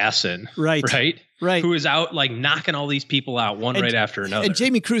assassin, right, who is out knocking all these people out right after another. And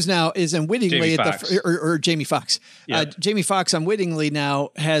Jamie Cruise now is unwittingly Jamie Foxx. Yeah. Jamie Foxx unwittingly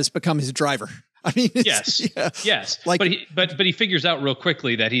now has become his driver. I mean, yes. But he figures out real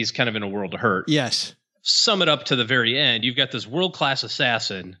quickly that he's kind of in a world of hurt. Yes. Sum it up to the very end. You've got this world-class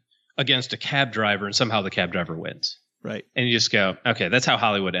assassin against a cab driver, and somehow the cab driver wins. Right. And you just go, okay, that's how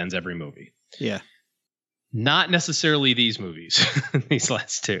Hollywood ends every movie. Yeah. Not necessarily these movies, these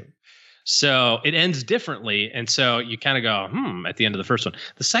last two. So it ends differently. And so you kind of go, at the end of the first one.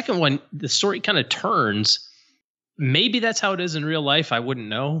 The second one, the story kind of turns. Maybe that's how it is in real life. I wouldn't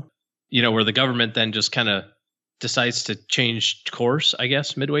know. Where the government then just kind of decides to change course, I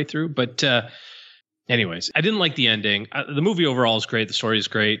guess, midway through. But anyways, I didn't like the ending. The movie overall is great. The story is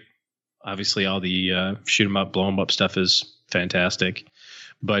great. Obviously, all the shoot 'em up, blow 'em up stuff is fantastic.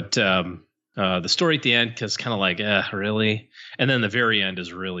 But the story at the end is kind of like, really? And then the very end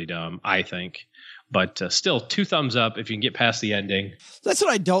is really dumb, I think. But still, 2 thumbs up if you can get past the ending. That's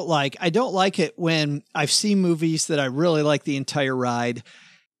what I don't like. I don't like it when I've seen movies that I really like the entire ride.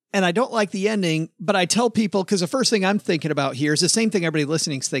 And I don't like the ending, but I tell people, because the first thing I'm thinking about here is the same thing everybody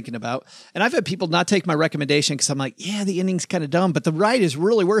listening is thinking about. And I've had people not take my recommendation because I'm like, yeah, the ending's kind of dumb, but the ride is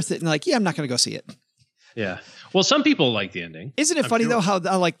really worth it. And like, yeah, I'm not going to go see it. Yeah. Well, some people like the ending. Isn't it funny, though, how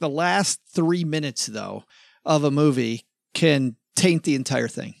like the last 3 minutes, though, of a movie can taint the entire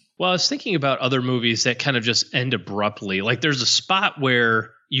thing? Well, I was thinking about other movies that kind of just end abruptly. Like there's a spot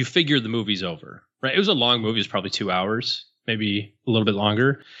where you figure the movie's over, right? It was a long movie. It was probably 2 hours. Maybe a little bit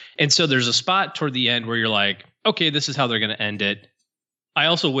longer. And so there's a spot toward the end where you're like, okay, this is how they're going to end it. I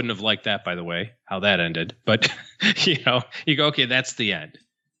also wouldn't have liked that, by the way, how that ended. But, you go, okay, that's the end.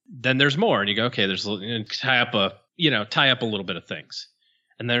 Then there's more. And you go, okay, there's tie up a little bit of things.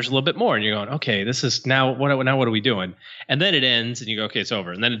 And there's a little bit more. And you're going, okay, this is now what are we doing? And then it ends and you go, okay, it's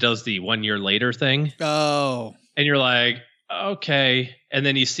over. And then it does the 1 year later thing. Oh. And you're like, okay. And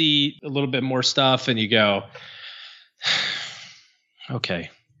then you see a little bit more stuff and you go, okay,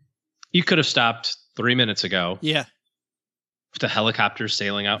 you could have stopped 3 minutes ago. Yeah. With the helicopter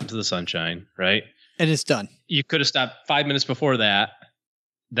sailing out into the sunshine, right? And it's done. You could have stopped 5 minutes before that.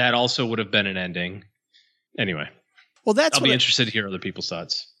 That also would have been an ending. Anyway. Well, I'll be interested to hear other people's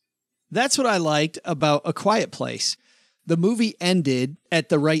thoughts. That's what I liked about A Quiet Place. The movie ended at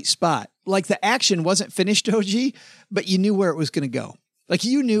the right spot. Like the action wasn't finished, OG, but you knew where it was going to go. Like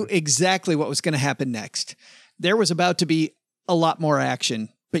you knew exactly what was going to happen next. There was about to be a lot more action,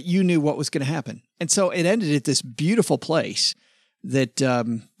 but you knew what was going to happen. And so it ended at this beautiful place that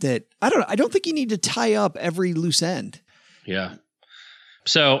I don't think you need to tie up every loose end. Yeah.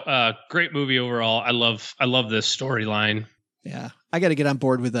 So great movie overall. I love this storyline. Yeah. I got to get on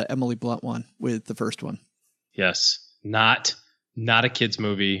board with the Emily Blunt one with the first one. Yes. Not a kid's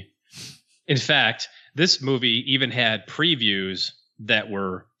movie. In fact, this movie even had previews that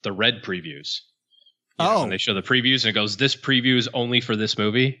were the red previews. When they show the previews and it goes, this preview is only for this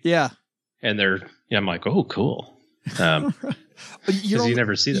movie. Yeah. And I'm like, oh, cool. Because you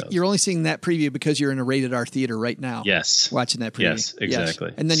never see those. You're only seeing that preview because you're in a rated R theater right now. Yes. Watching that preview. Yes, exactly.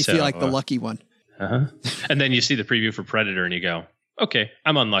 Yes. And then you feel like the lucky one. Uh-huh. And then you see the preview for Predator and you go, okay,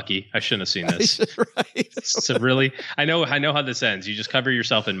 I'm unlucky. I shouldn't have seen this. Right. So really, I know how this ends. You just cover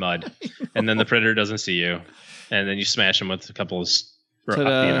yourself in mud and then the Predator doesn't see you. And then you smash him with a couple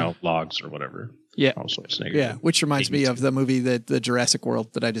of logs or whatever. Yeah. All sorts of yeah. Which reminds me of the movie, the Jurassic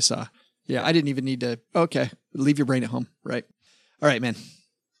World that I just saw. Yeah. I didn't even need to. Okay. Leave your brain at home. Right. All right, man.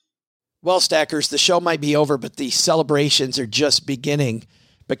 Well, Stackers, the show might be over, but the celebrations are just beginning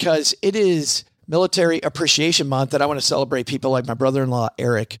because it is Military Appreciation Month, and I want to celebrate people like my brother-in-law,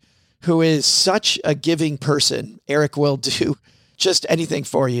 Eric, who is such a giving person. Eric will do just anything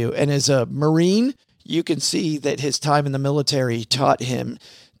for you. And as a Marine, you can see that his time in the military taught him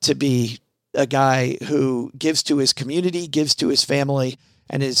to be a guy who gives to his community, gives to his family,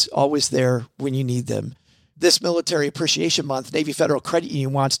 and is always there when you need them. This Military Appreciation Month, Navy Federal Credit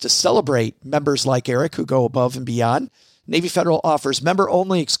Union wants to celebrate members like Eric who go above and beyond. Navy Federal offers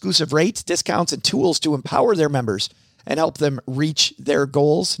member-only exclusive rates, discounts, and tools to empower their members and help them reach their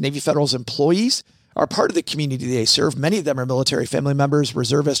goals. Navy Federal's employees are part of the community they serve. Many of them are military family members,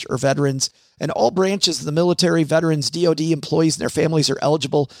 reservists, or veterans, and all branches of the military, veterans, DOD employees, and their families are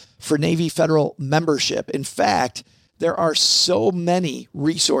eligible for Navy Federal membership. In fact, there are so many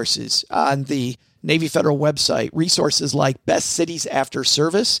resources on the Navy Federal website, resources like Best Cities After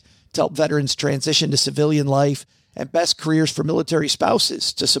Service to help veterans transition to civilian life, and Best Careers for Military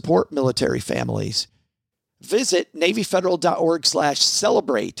Spouses to support military families. Visit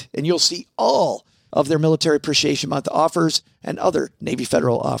NavyFederal.org/celebrate, and you'll see all of their Military Appreciation Month offers and other Navy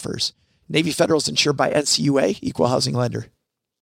Federal offers. Navy Federal is insured by NCUA, Equal Housing Lender.